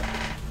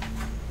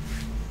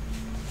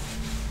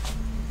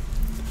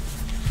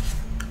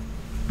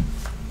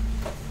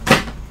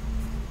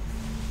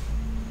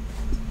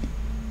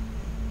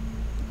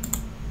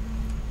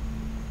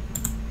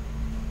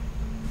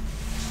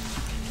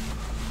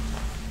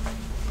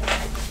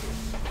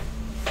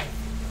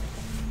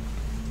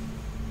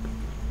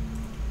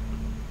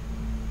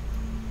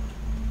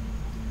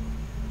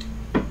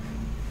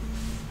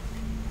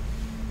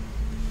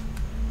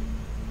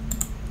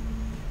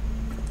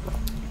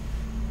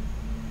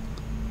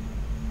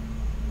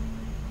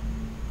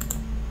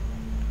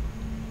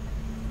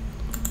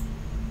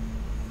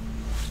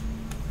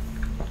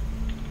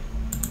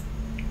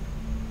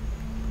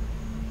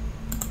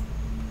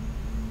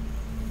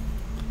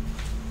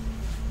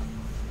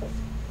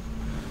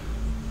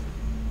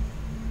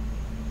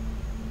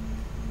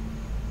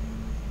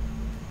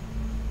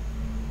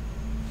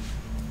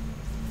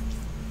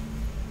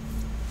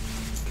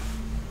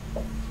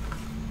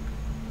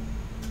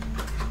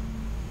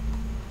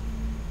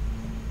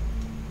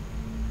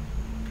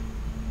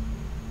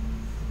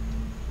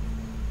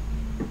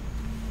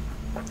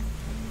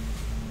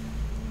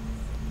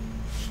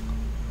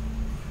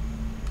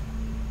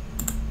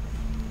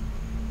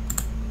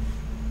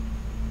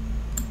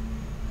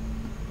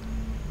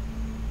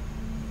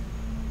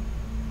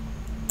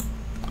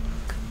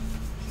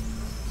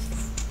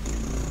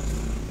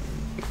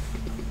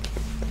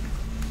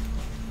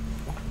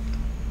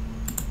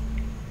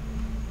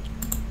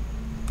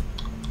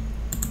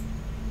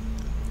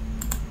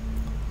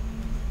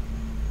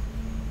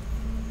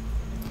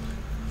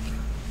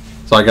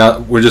 So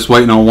we're just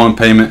waiting on one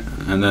payment,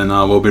 and then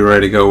we'll be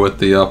ready to go with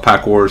the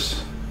Pack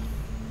Wars.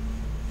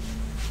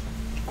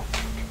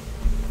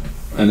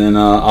 And then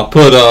I'll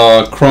put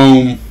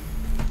Chrome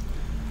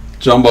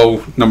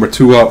Jumbo number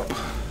 2 up.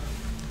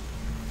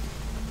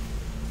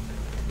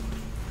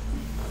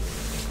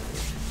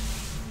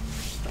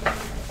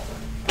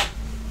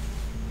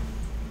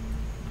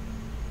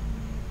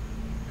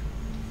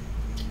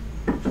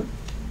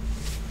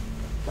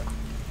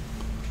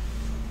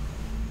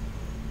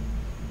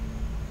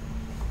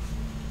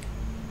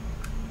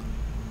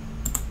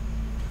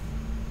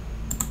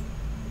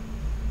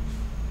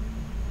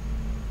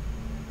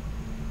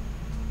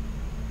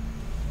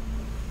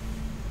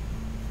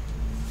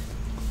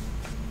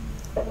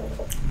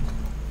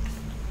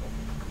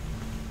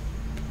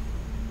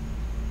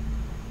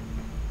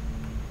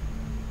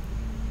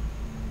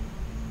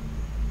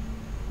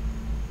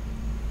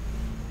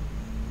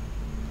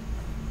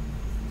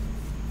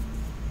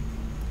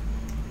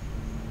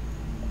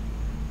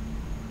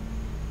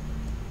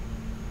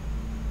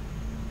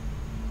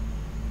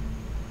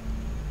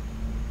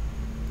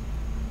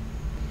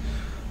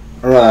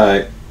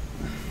 Alright.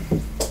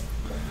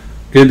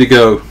 Good to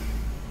go.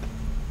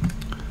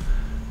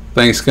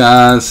 Thanks,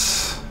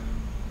 guys.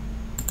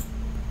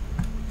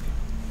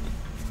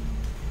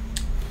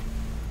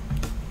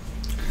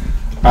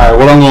 Alright,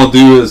 what I'm going to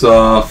do is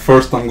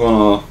first I'm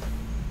going to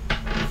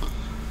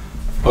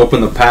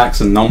open the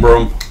packs and number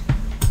them.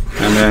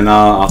 And then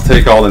I'll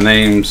take all the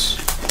names,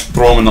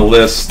 throw them in the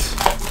list.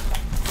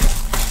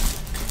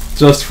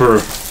 Just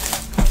for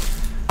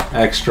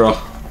extra.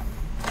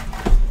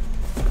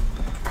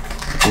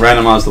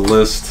 Randomize the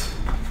list.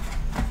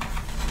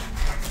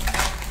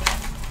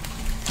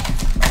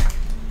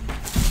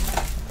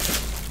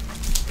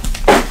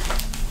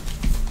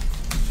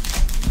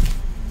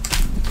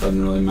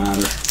 Doesn't really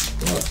matter,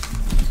 but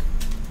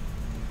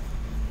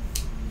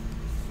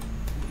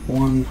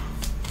 1,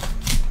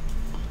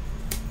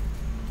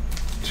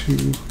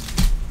 2,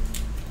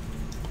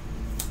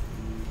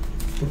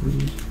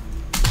 3,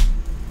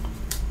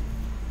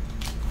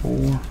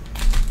 4,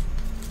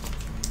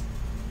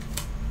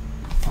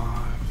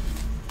 5,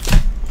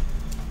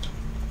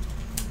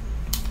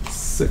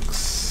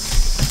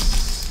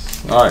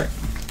 6. All right.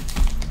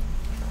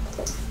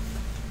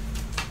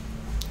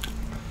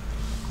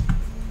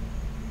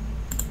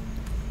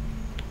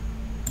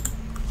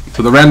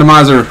 So the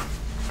randomizer,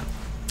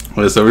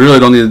 like I said, we really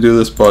don't need to do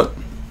this, but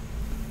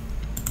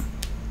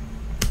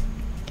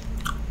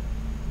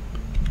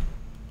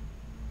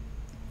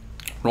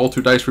roll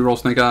 2 dice, reroll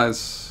snake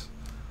eyes.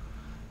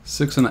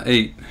 6 and an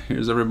 8.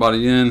 Here's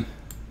everybody in.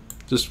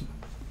 Just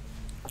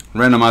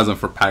randomize them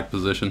for pack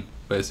position,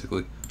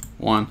 basically.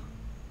 1,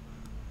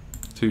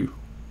 2,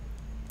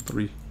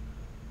 3,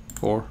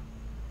 4,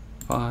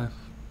 5,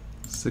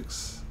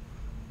 6.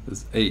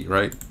 Is 8,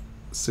 right?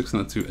 6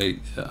 and a 2, 8.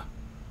 Yeah.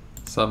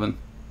 7,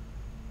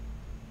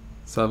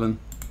 7,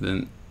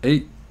 then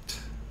 8.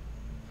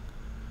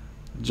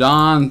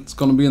 John's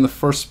going to be in the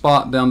first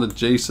spot down to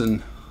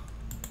Jason.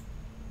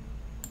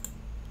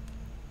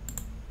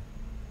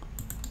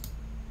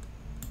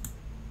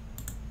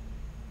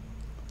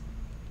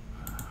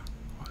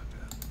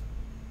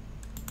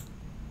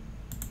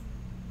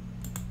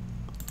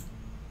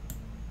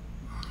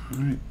 All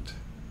right.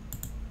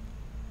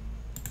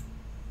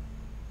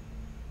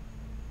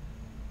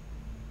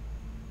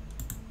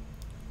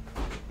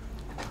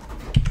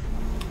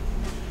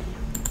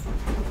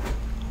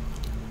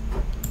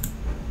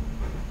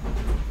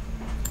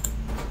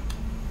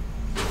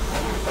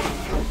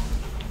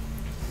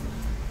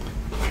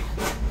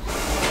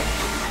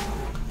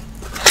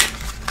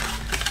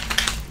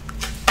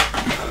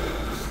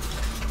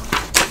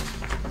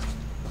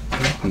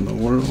 In the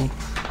world.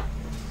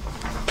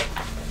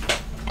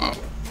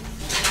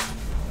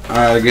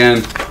 Alright, again,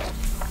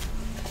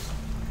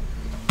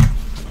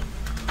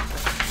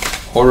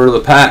 order the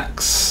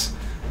packs,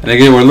 and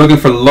again we're looking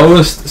for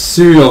lowest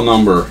serial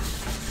number.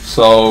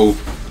 So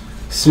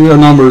serial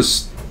number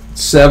is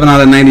 7 out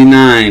of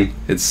 99.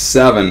 It's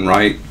 7,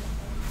 right?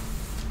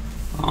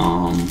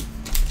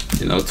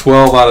 You know,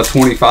 12 out of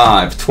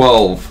 25,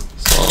 12.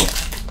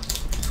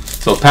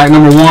 So pack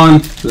number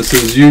 1, this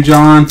is you,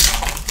 John.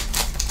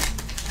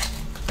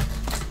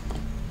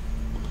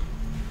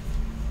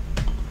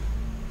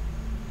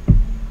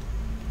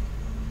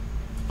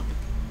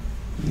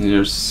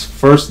 Your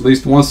first, at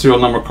least one serial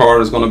number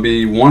card is going to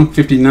be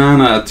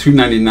 159 out of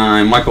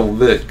 299, Michael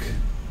Vick.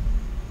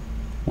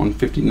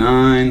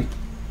 159.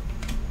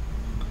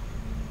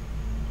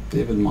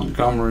 David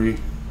Montgomery.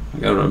 I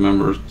got to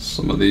remember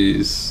some of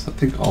these. I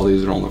think all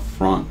these are on the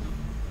front.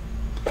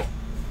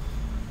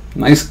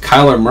 Nice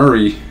Kyler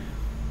Murray.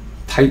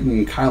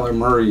 Titan Kyler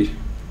Murray.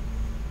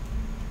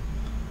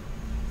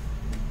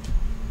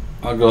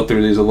 I'll go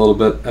through these a little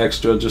bit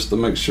extra just to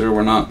make sure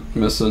we're not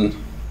missing.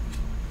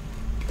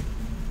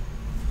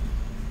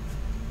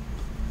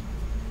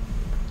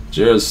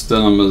 Jared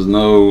Stidham is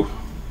no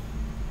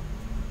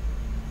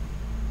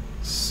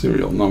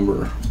serial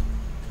number.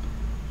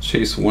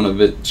 Chase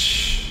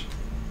Winovich,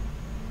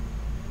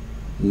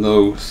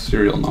 no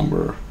serial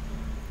number.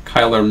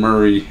 Kyler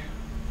Murray.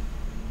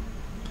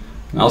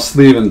 And I'll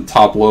sleeve and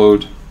top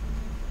load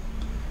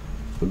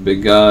the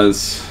big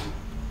guys.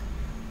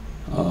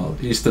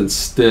 Easton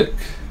Stick,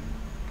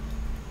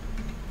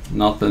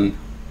 nothing.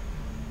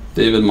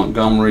 David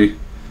Montgomery.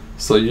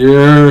 So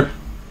you're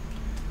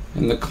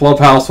in the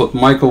clubhouse with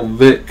Michael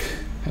Vick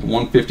at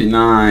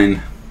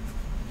 159.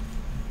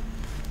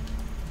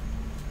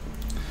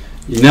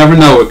 You never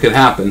know, it could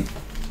happen.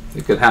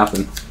 It could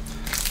happen.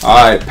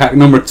 Alright, pack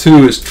number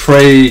 2 is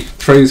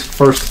Trey's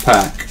first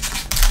pack.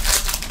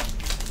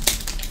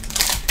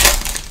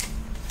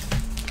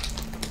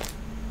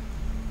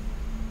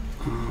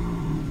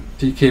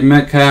 DK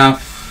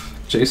Metcalf,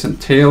 Jason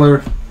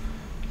Taylor.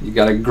 You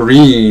got a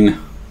green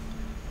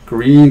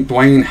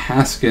Dwayne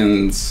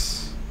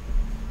Haskins.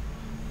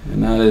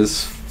 And that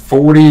is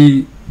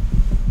 48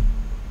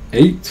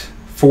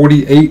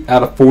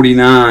 out of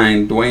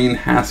 49, Dwayne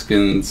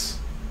Haskins.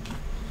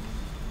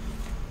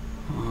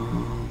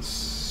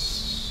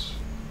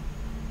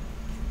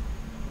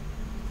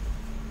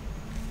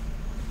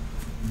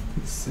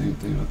 Same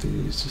thing with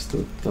these, just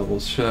to double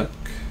check.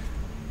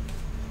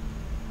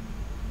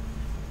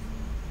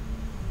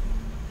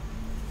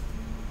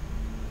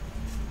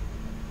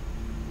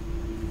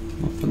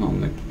 Nothing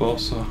on Nick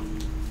Bosa.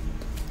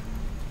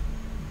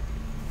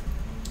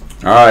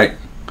 Alright,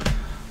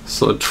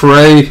 so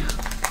Trey,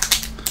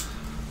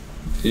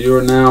 you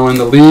are now in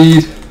the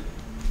lead.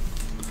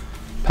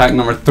 Pack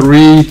number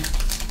 3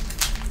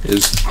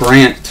 is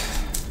Grant.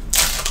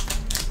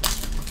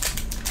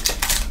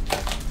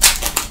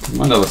 You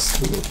might have a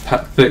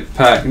thick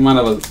pack. You might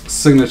have a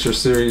signature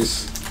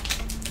series.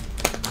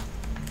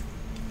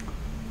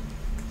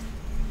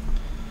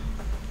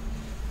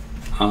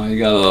 You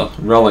got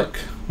a relic.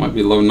 Might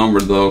be low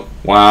numbered though.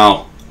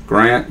 Wow.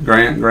 Grant.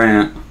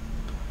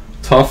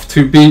 Tough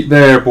to beat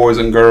there, boys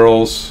and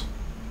girls.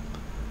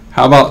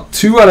 How about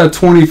 2 out of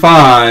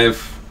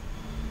 25?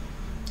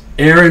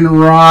 Aaron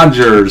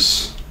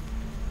Rodgers.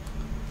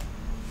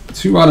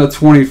 2 out of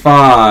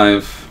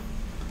 25.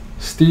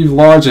 Steve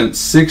Largent,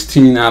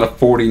 16 out of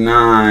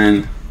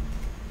 49.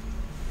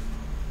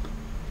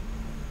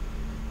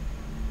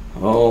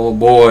 Oh,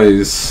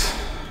 boys.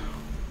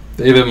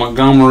 David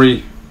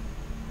Montgomery.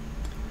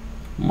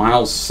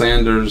 Miles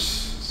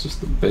Sanders. It's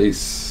just the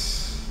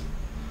base.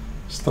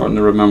 Starting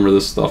to remember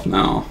this stuff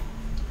now.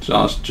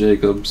 Josh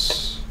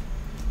Jacobs.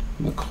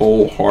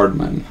 Nicole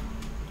Hardman.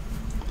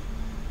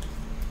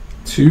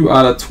 2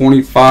 out of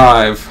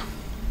 25.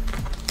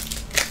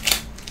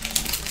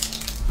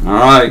 All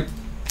right.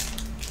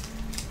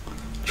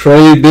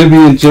 Trey, Bibby,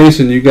 and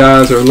Jason, you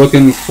guys are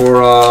looking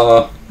for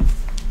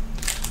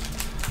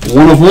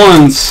one of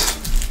ones.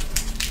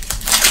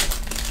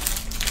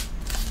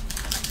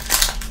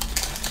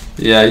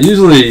 Yeah,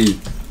 usually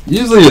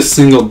a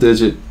single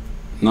digit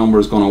number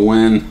is going to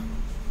win.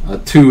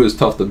 2 is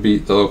tough to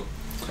beat though.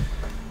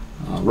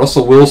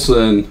 Russell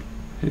Wilson,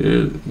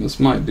 here, this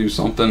might do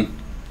something.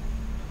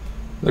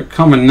 They're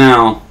coming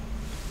now.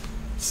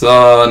 It's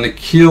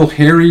N'Keal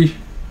Harry.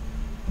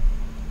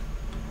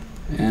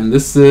 And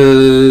this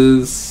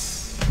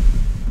is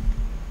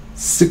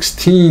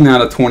 16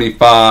 out of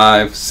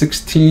 25.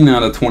 16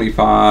 out of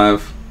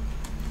 25.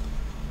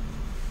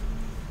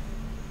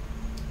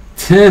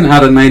 10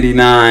 out of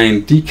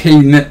 99.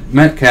 DK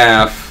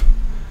Metcalf.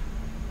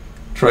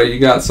 Trey, you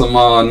got some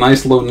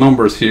nice low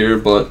numbers here,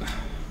 but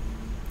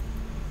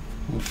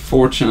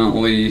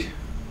unfortunately,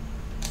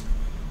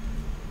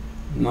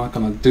 I'm not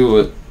going to do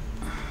it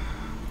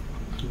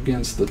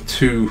against the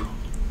 2.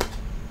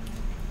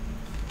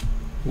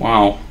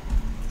 Wow.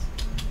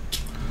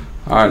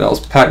 Alright, that was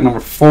pack number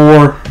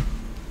 4.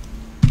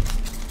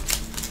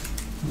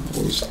 That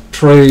was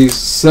Trey's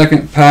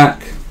second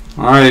pack.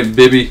 Alright,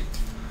 Bibby.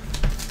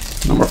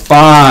 Number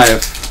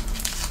 5.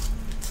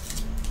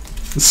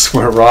 This is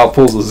where Rob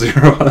pulls a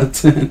 0 out of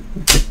 10.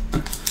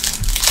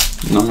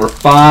 Number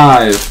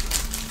 5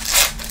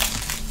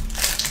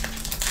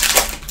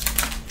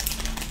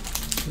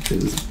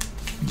 is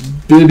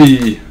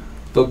Bibby,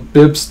 the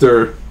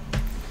Bibster.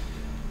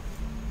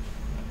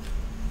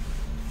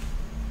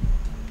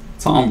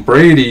 Tom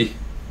Brady.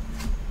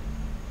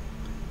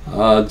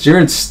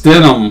 Jared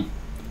Stidham.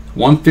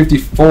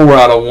 154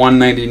 out of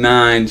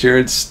 199.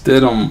 Jared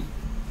Stidham.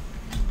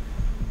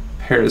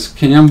 Paris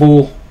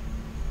Campbell.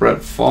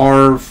 Brett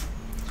Favre.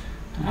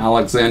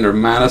 Alexander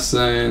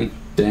Madison.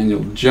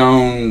 Daniel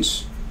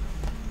Jones.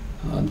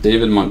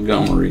 David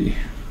Montgomery.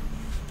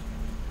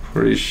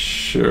 Pretty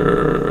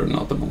sure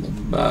nothing on the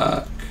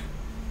back.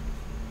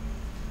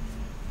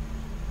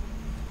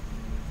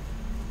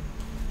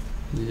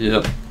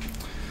 Yep.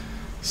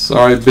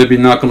 Sorry, Bibby,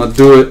 not gonna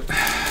do it.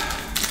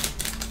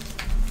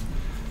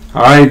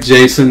 Alright,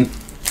 Jason.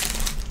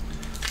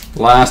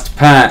 Last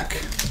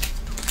pack.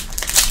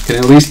 Can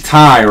at least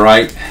tie,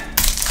 right?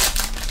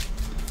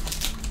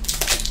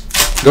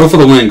 Go for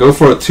the win. Go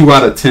for a 2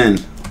 out of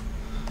 10.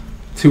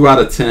 2 out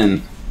of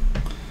 10.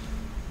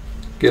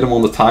 Get him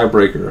on the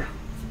tiebreaker.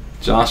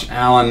 Josh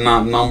Allen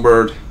not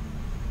numbered.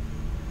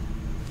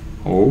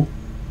 Oh.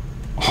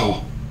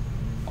 Oh.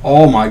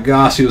 Oh my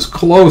gosh, he was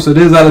close. It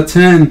is out of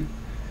 10.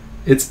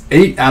 It's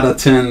 8 out of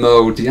 10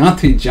 though.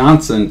 Deontay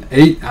Johnson,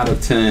 8 out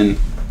of 10.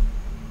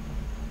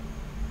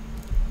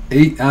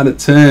 8 out of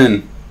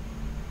 10.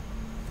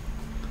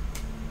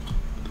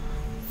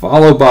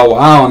 Followed by,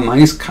 wow, a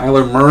nice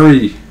Kyler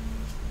Murray.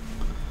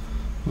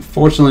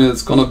 Unfortunately,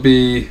 it's going to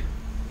be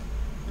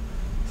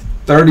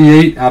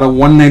 38 out of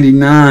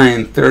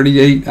 199.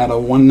 38 out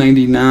of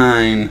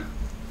 199.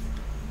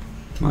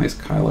 Nice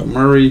Kyler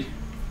Murray.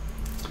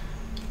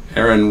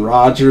 Aaron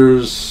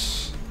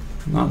Rodgers,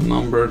 not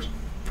numbered.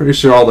 Pretty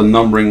sure all the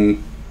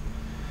numbering,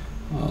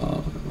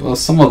 well,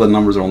 some of the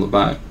numbers are on the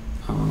back.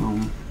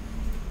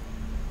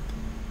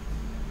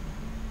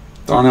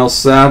 Darnell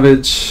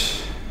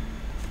Savage,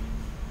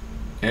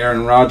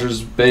 Aaron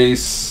Rodgers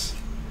base,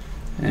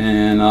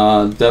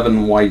 and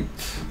Devin White.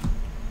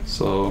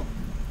 So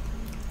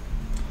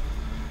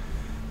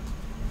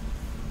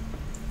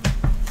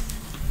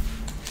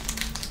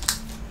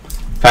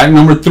pack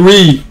number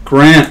 3,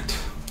 Grant.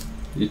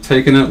 You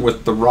taking it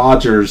with the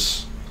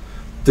Rodgers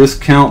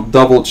discount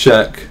double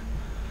check.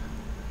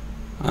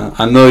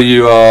 I know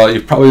you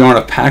probably aren't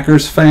a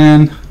Packers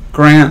fan,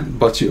 Grant,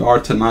 but you are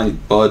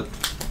tonight, bud.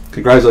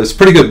 Congratulations.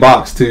 Pretty good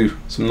box too.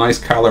 Some nice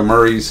Kyler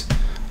Murrays.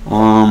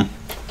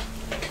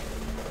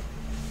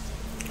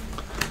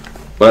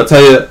 But I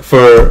tell you,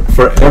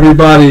 for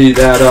everybody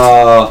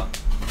that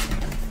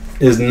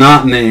is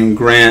not named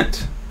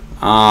Grant,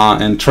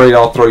 and Trey,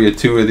 I'll throw you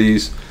 2 of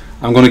these.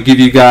 I'm going to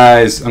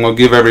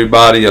give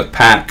everybody a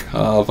pack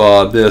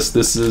of this.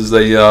 This is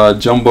a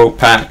jumbo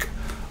pack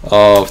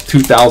of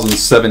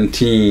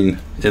 2017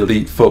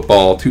 Elite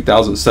Football.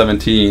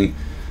 2017.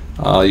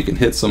 You can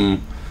hit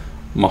some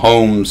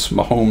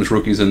Mahomes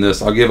rookies in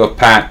this. I'll give a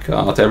pack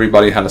to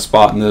everybody had a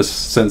spot in this,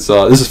 since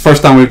this is the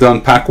first time we've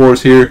done Pack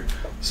Wars here.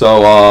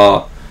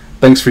 So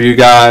thanks for you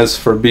guys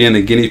for being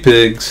the guinea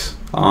pigs.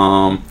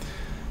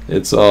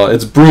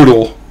 It's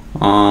brutal.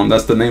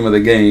 That's the name of the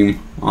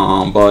game.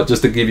 But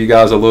just to give you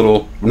guys a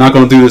little, we're not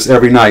going to do this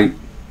every night.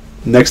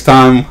 Next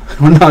time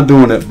we're not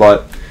doing it,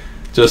 but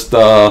just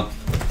having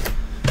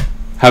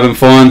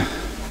fun.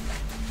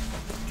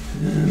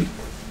 And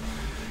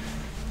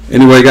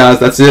anyway, guys,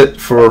 that's it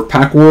for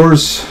Pack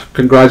Wars.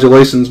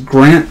 Congratulations,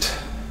 Grant.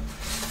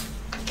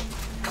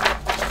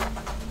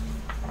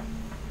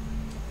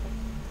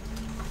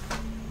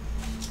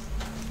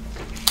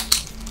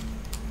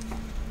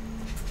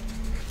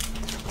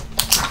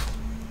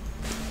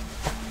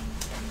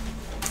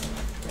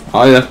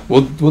 Oh yeah,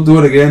 we'll do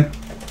it again.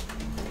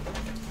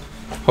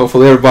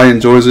 Hopefully everybody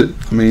enjoys it.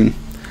 I mean,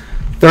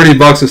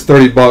 $30 is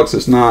 $30.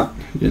 It's not,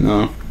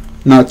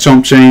 not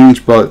chump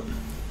change, but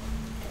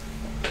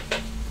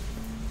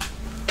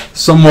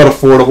somewhat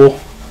affordable.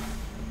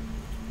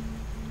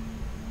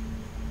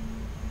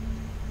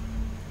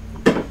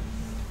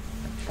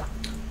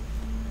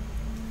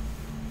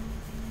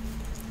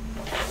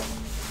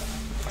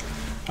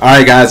 All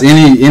right, guys.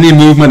 Any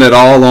movement at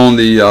all on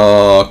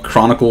the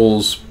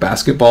Chronicles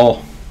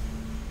basketball?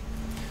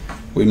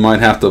 We might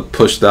have to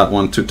push that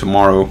one to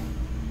tomorrow.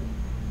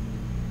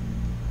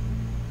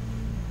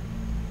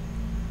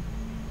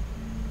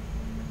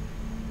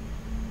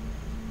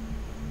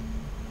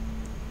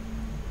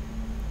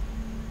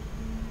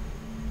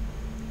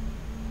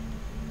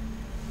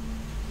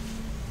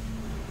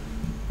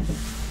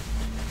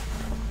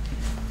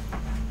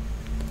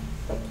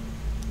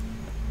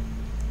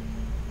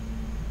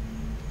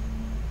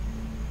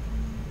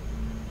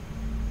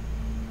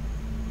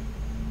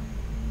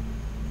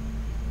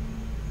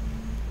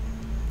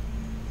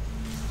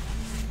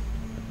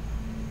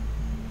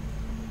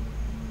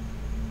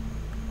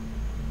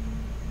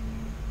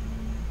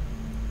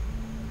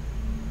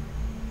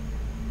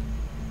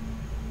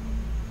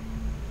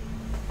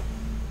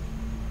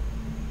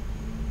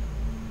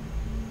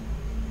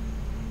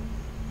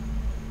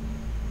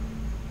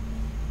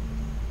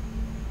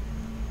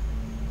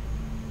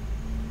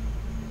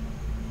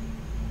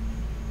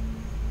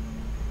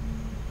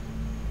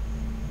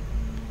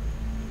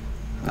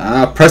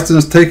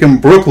 Preston's taking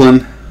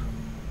Brooklyn.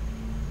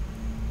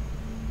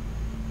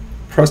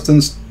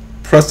 Preston's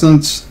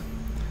trying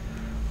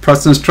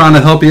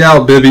to help you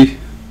out, Bibby.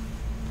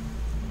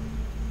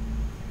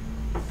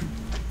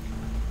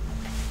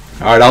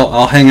 All right,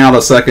 I'll hang out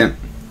a second.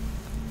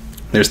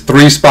 There's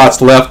 3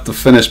 spots left to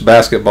finish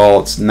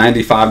basketball. It's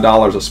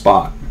 $95 a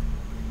spot.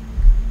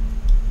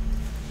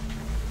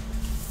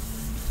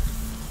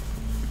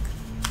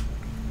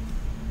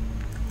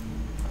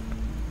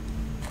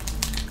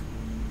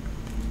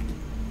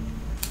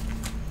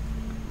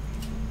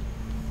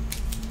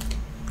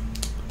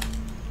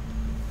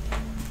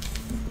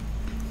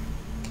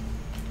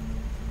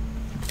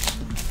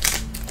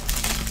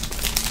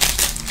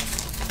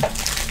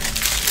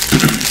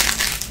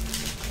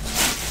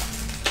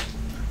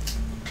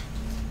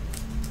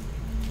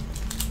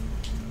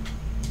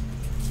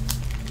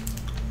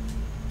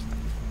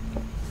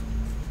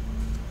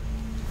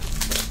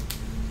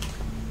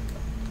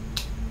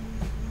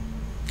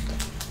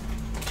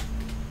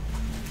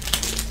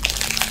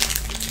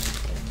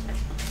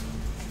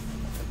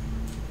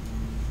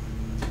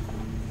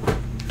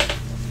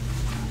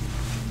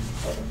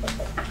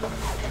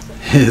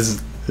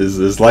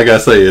 Is like I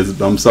say,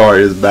 I'm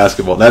sorry, it's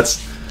basketball.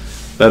 It's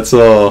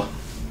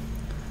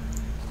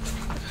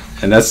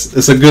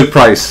a good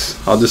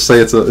price. I'll just say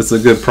it's a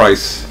good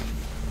price.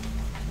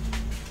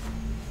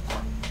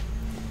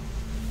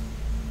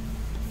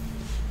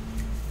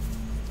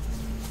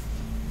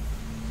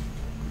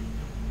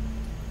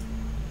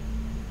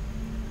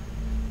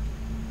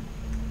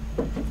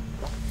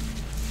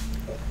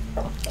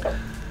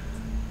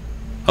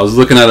 I was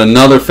looking at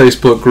another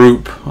Facebook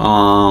group.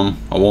 I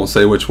won't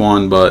say which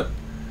one, but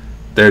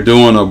they're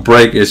doing a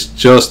break. It's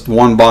just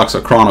 1 box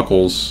of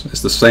Chronicles.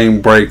 It's the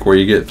same break where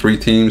you get 3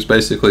 teams,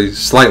 basically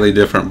slightly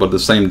different, but the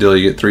same deal.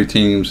 You get 3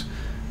 teams,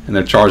 and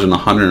they're charging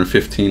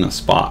 $115 a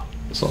spot.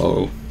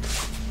 So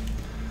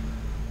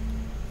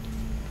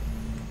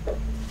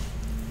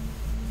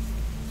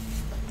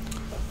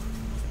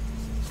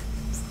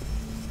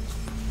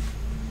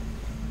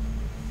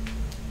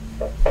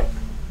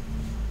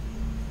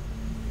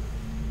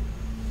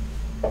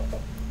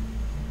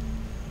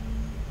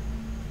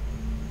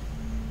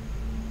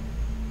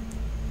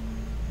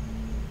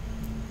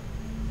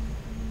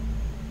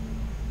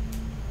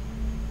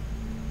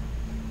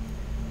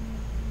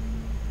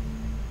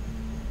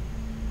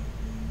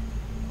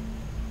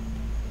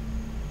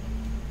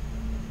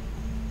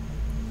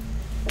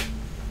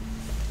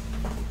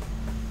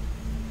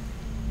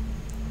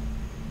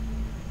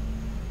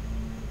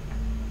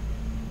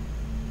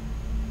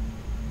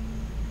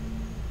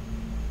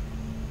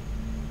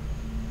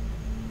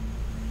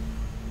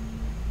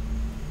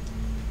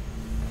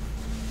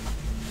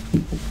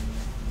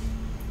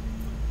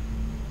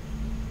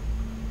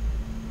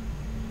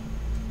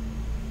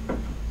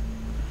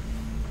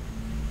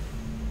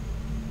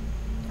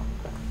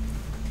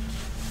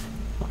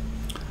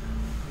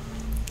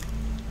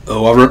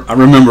Oh, I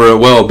remember it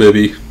well,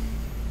 Bibby.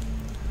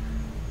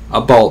 I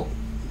bought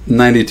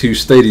 92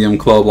 Stadium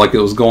Club like it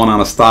was going out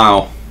of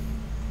style.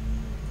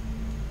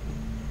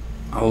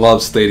 I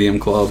love Stadium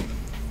Club.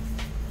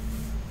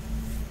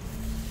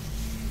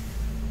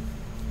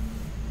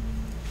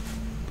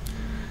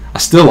 I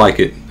still like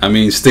it. I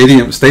mean,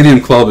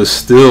 Stadium Club is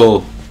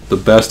still the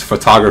best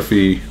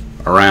photography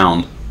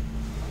around.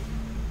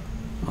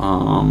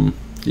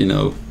 You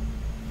know,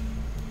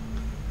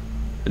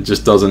 it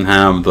just doesn't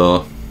have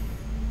the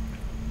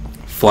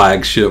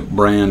flagship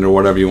brand or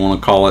whatever you want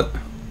to call it.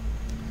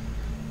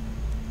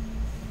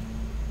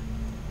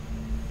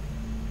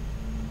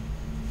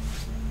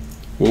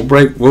 We'll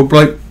break a little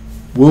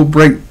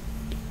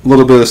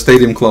bit of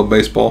Stadium Club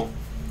baseball.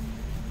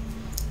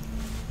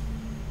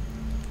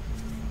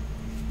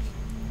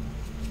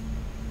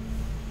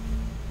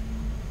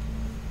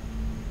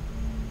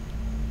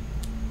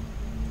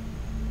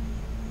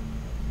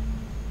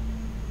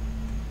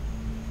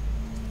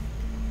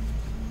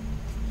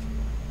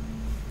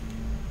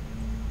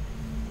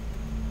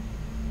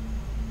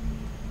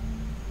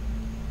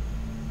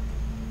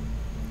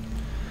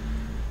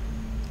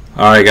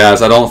 All right,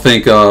 guys. I don't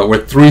think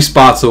we're 3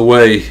 spots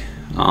away.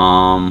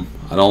 I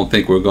don't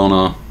think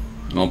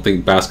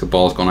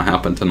basketball is gonna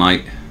happen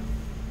tonight.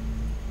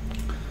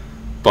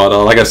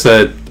 But like I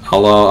said,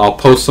 I'll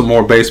post some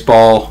more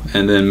baseball,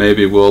 and then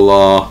maybe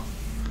we'll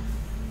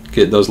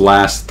get those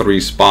last 3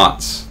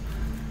 spots.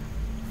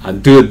 I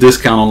do a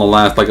discount on the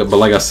last, but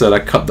like I said, I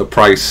cut the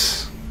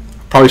price.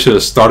 Probably should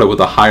have started with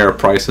a higher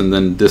price and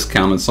then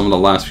discounted some of the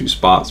last few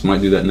spots.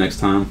 Might do that next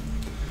time.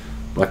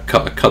 But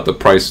I cut the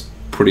price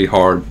pretty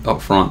hard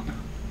up front.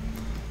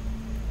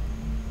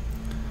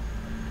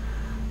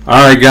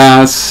 Alright,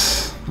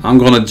 guys, I'm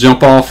gonna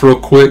jump off real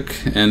quick,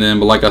 and then,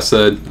 but like I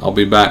said, I'll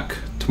be back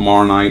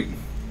tomorrow night.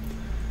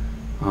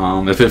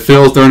 If it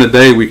fills during the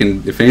day,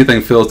 if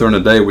anything fills during the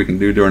day, we can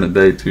do during the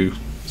day too.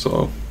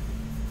 So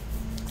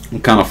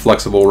I'm kind of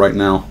flexible right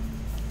now.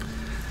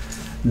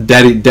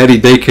 Daddy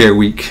daycare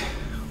week.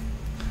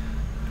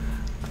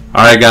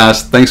 Alright,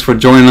 guys, thanks for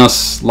joining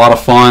us. A lot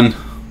of fun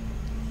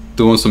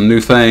doing some new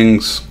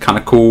things, kind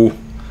of cool.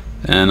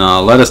 And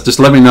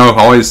let me know.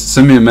 Always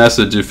send me a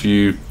message if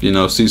you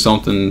see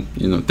something,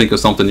 think of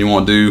something you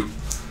want to do.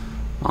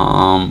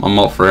 I'm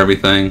up for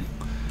everything.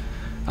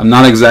 I'm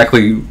not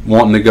exactly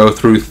wanting to go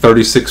through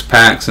 36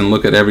 packs and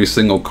look at every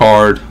single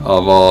card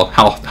of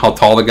how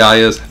tall the guy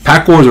is.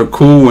 Pack wars are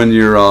cool when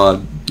you're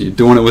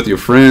doing it with your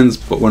friends,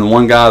 but when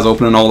one guy's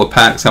opening all the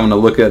packs, having to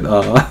look at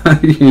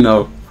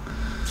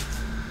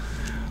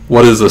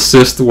what his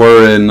assists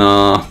were in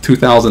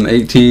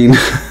 2018,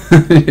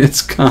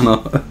 it's kind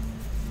of,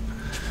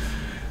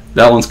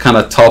 that one's kind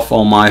of tough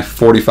on my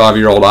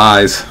 45-year-old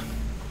eyes.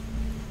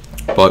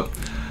 But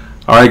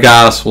all right,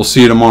 guys, we'll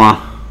see you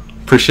tomorrow.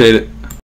 Appreciate it.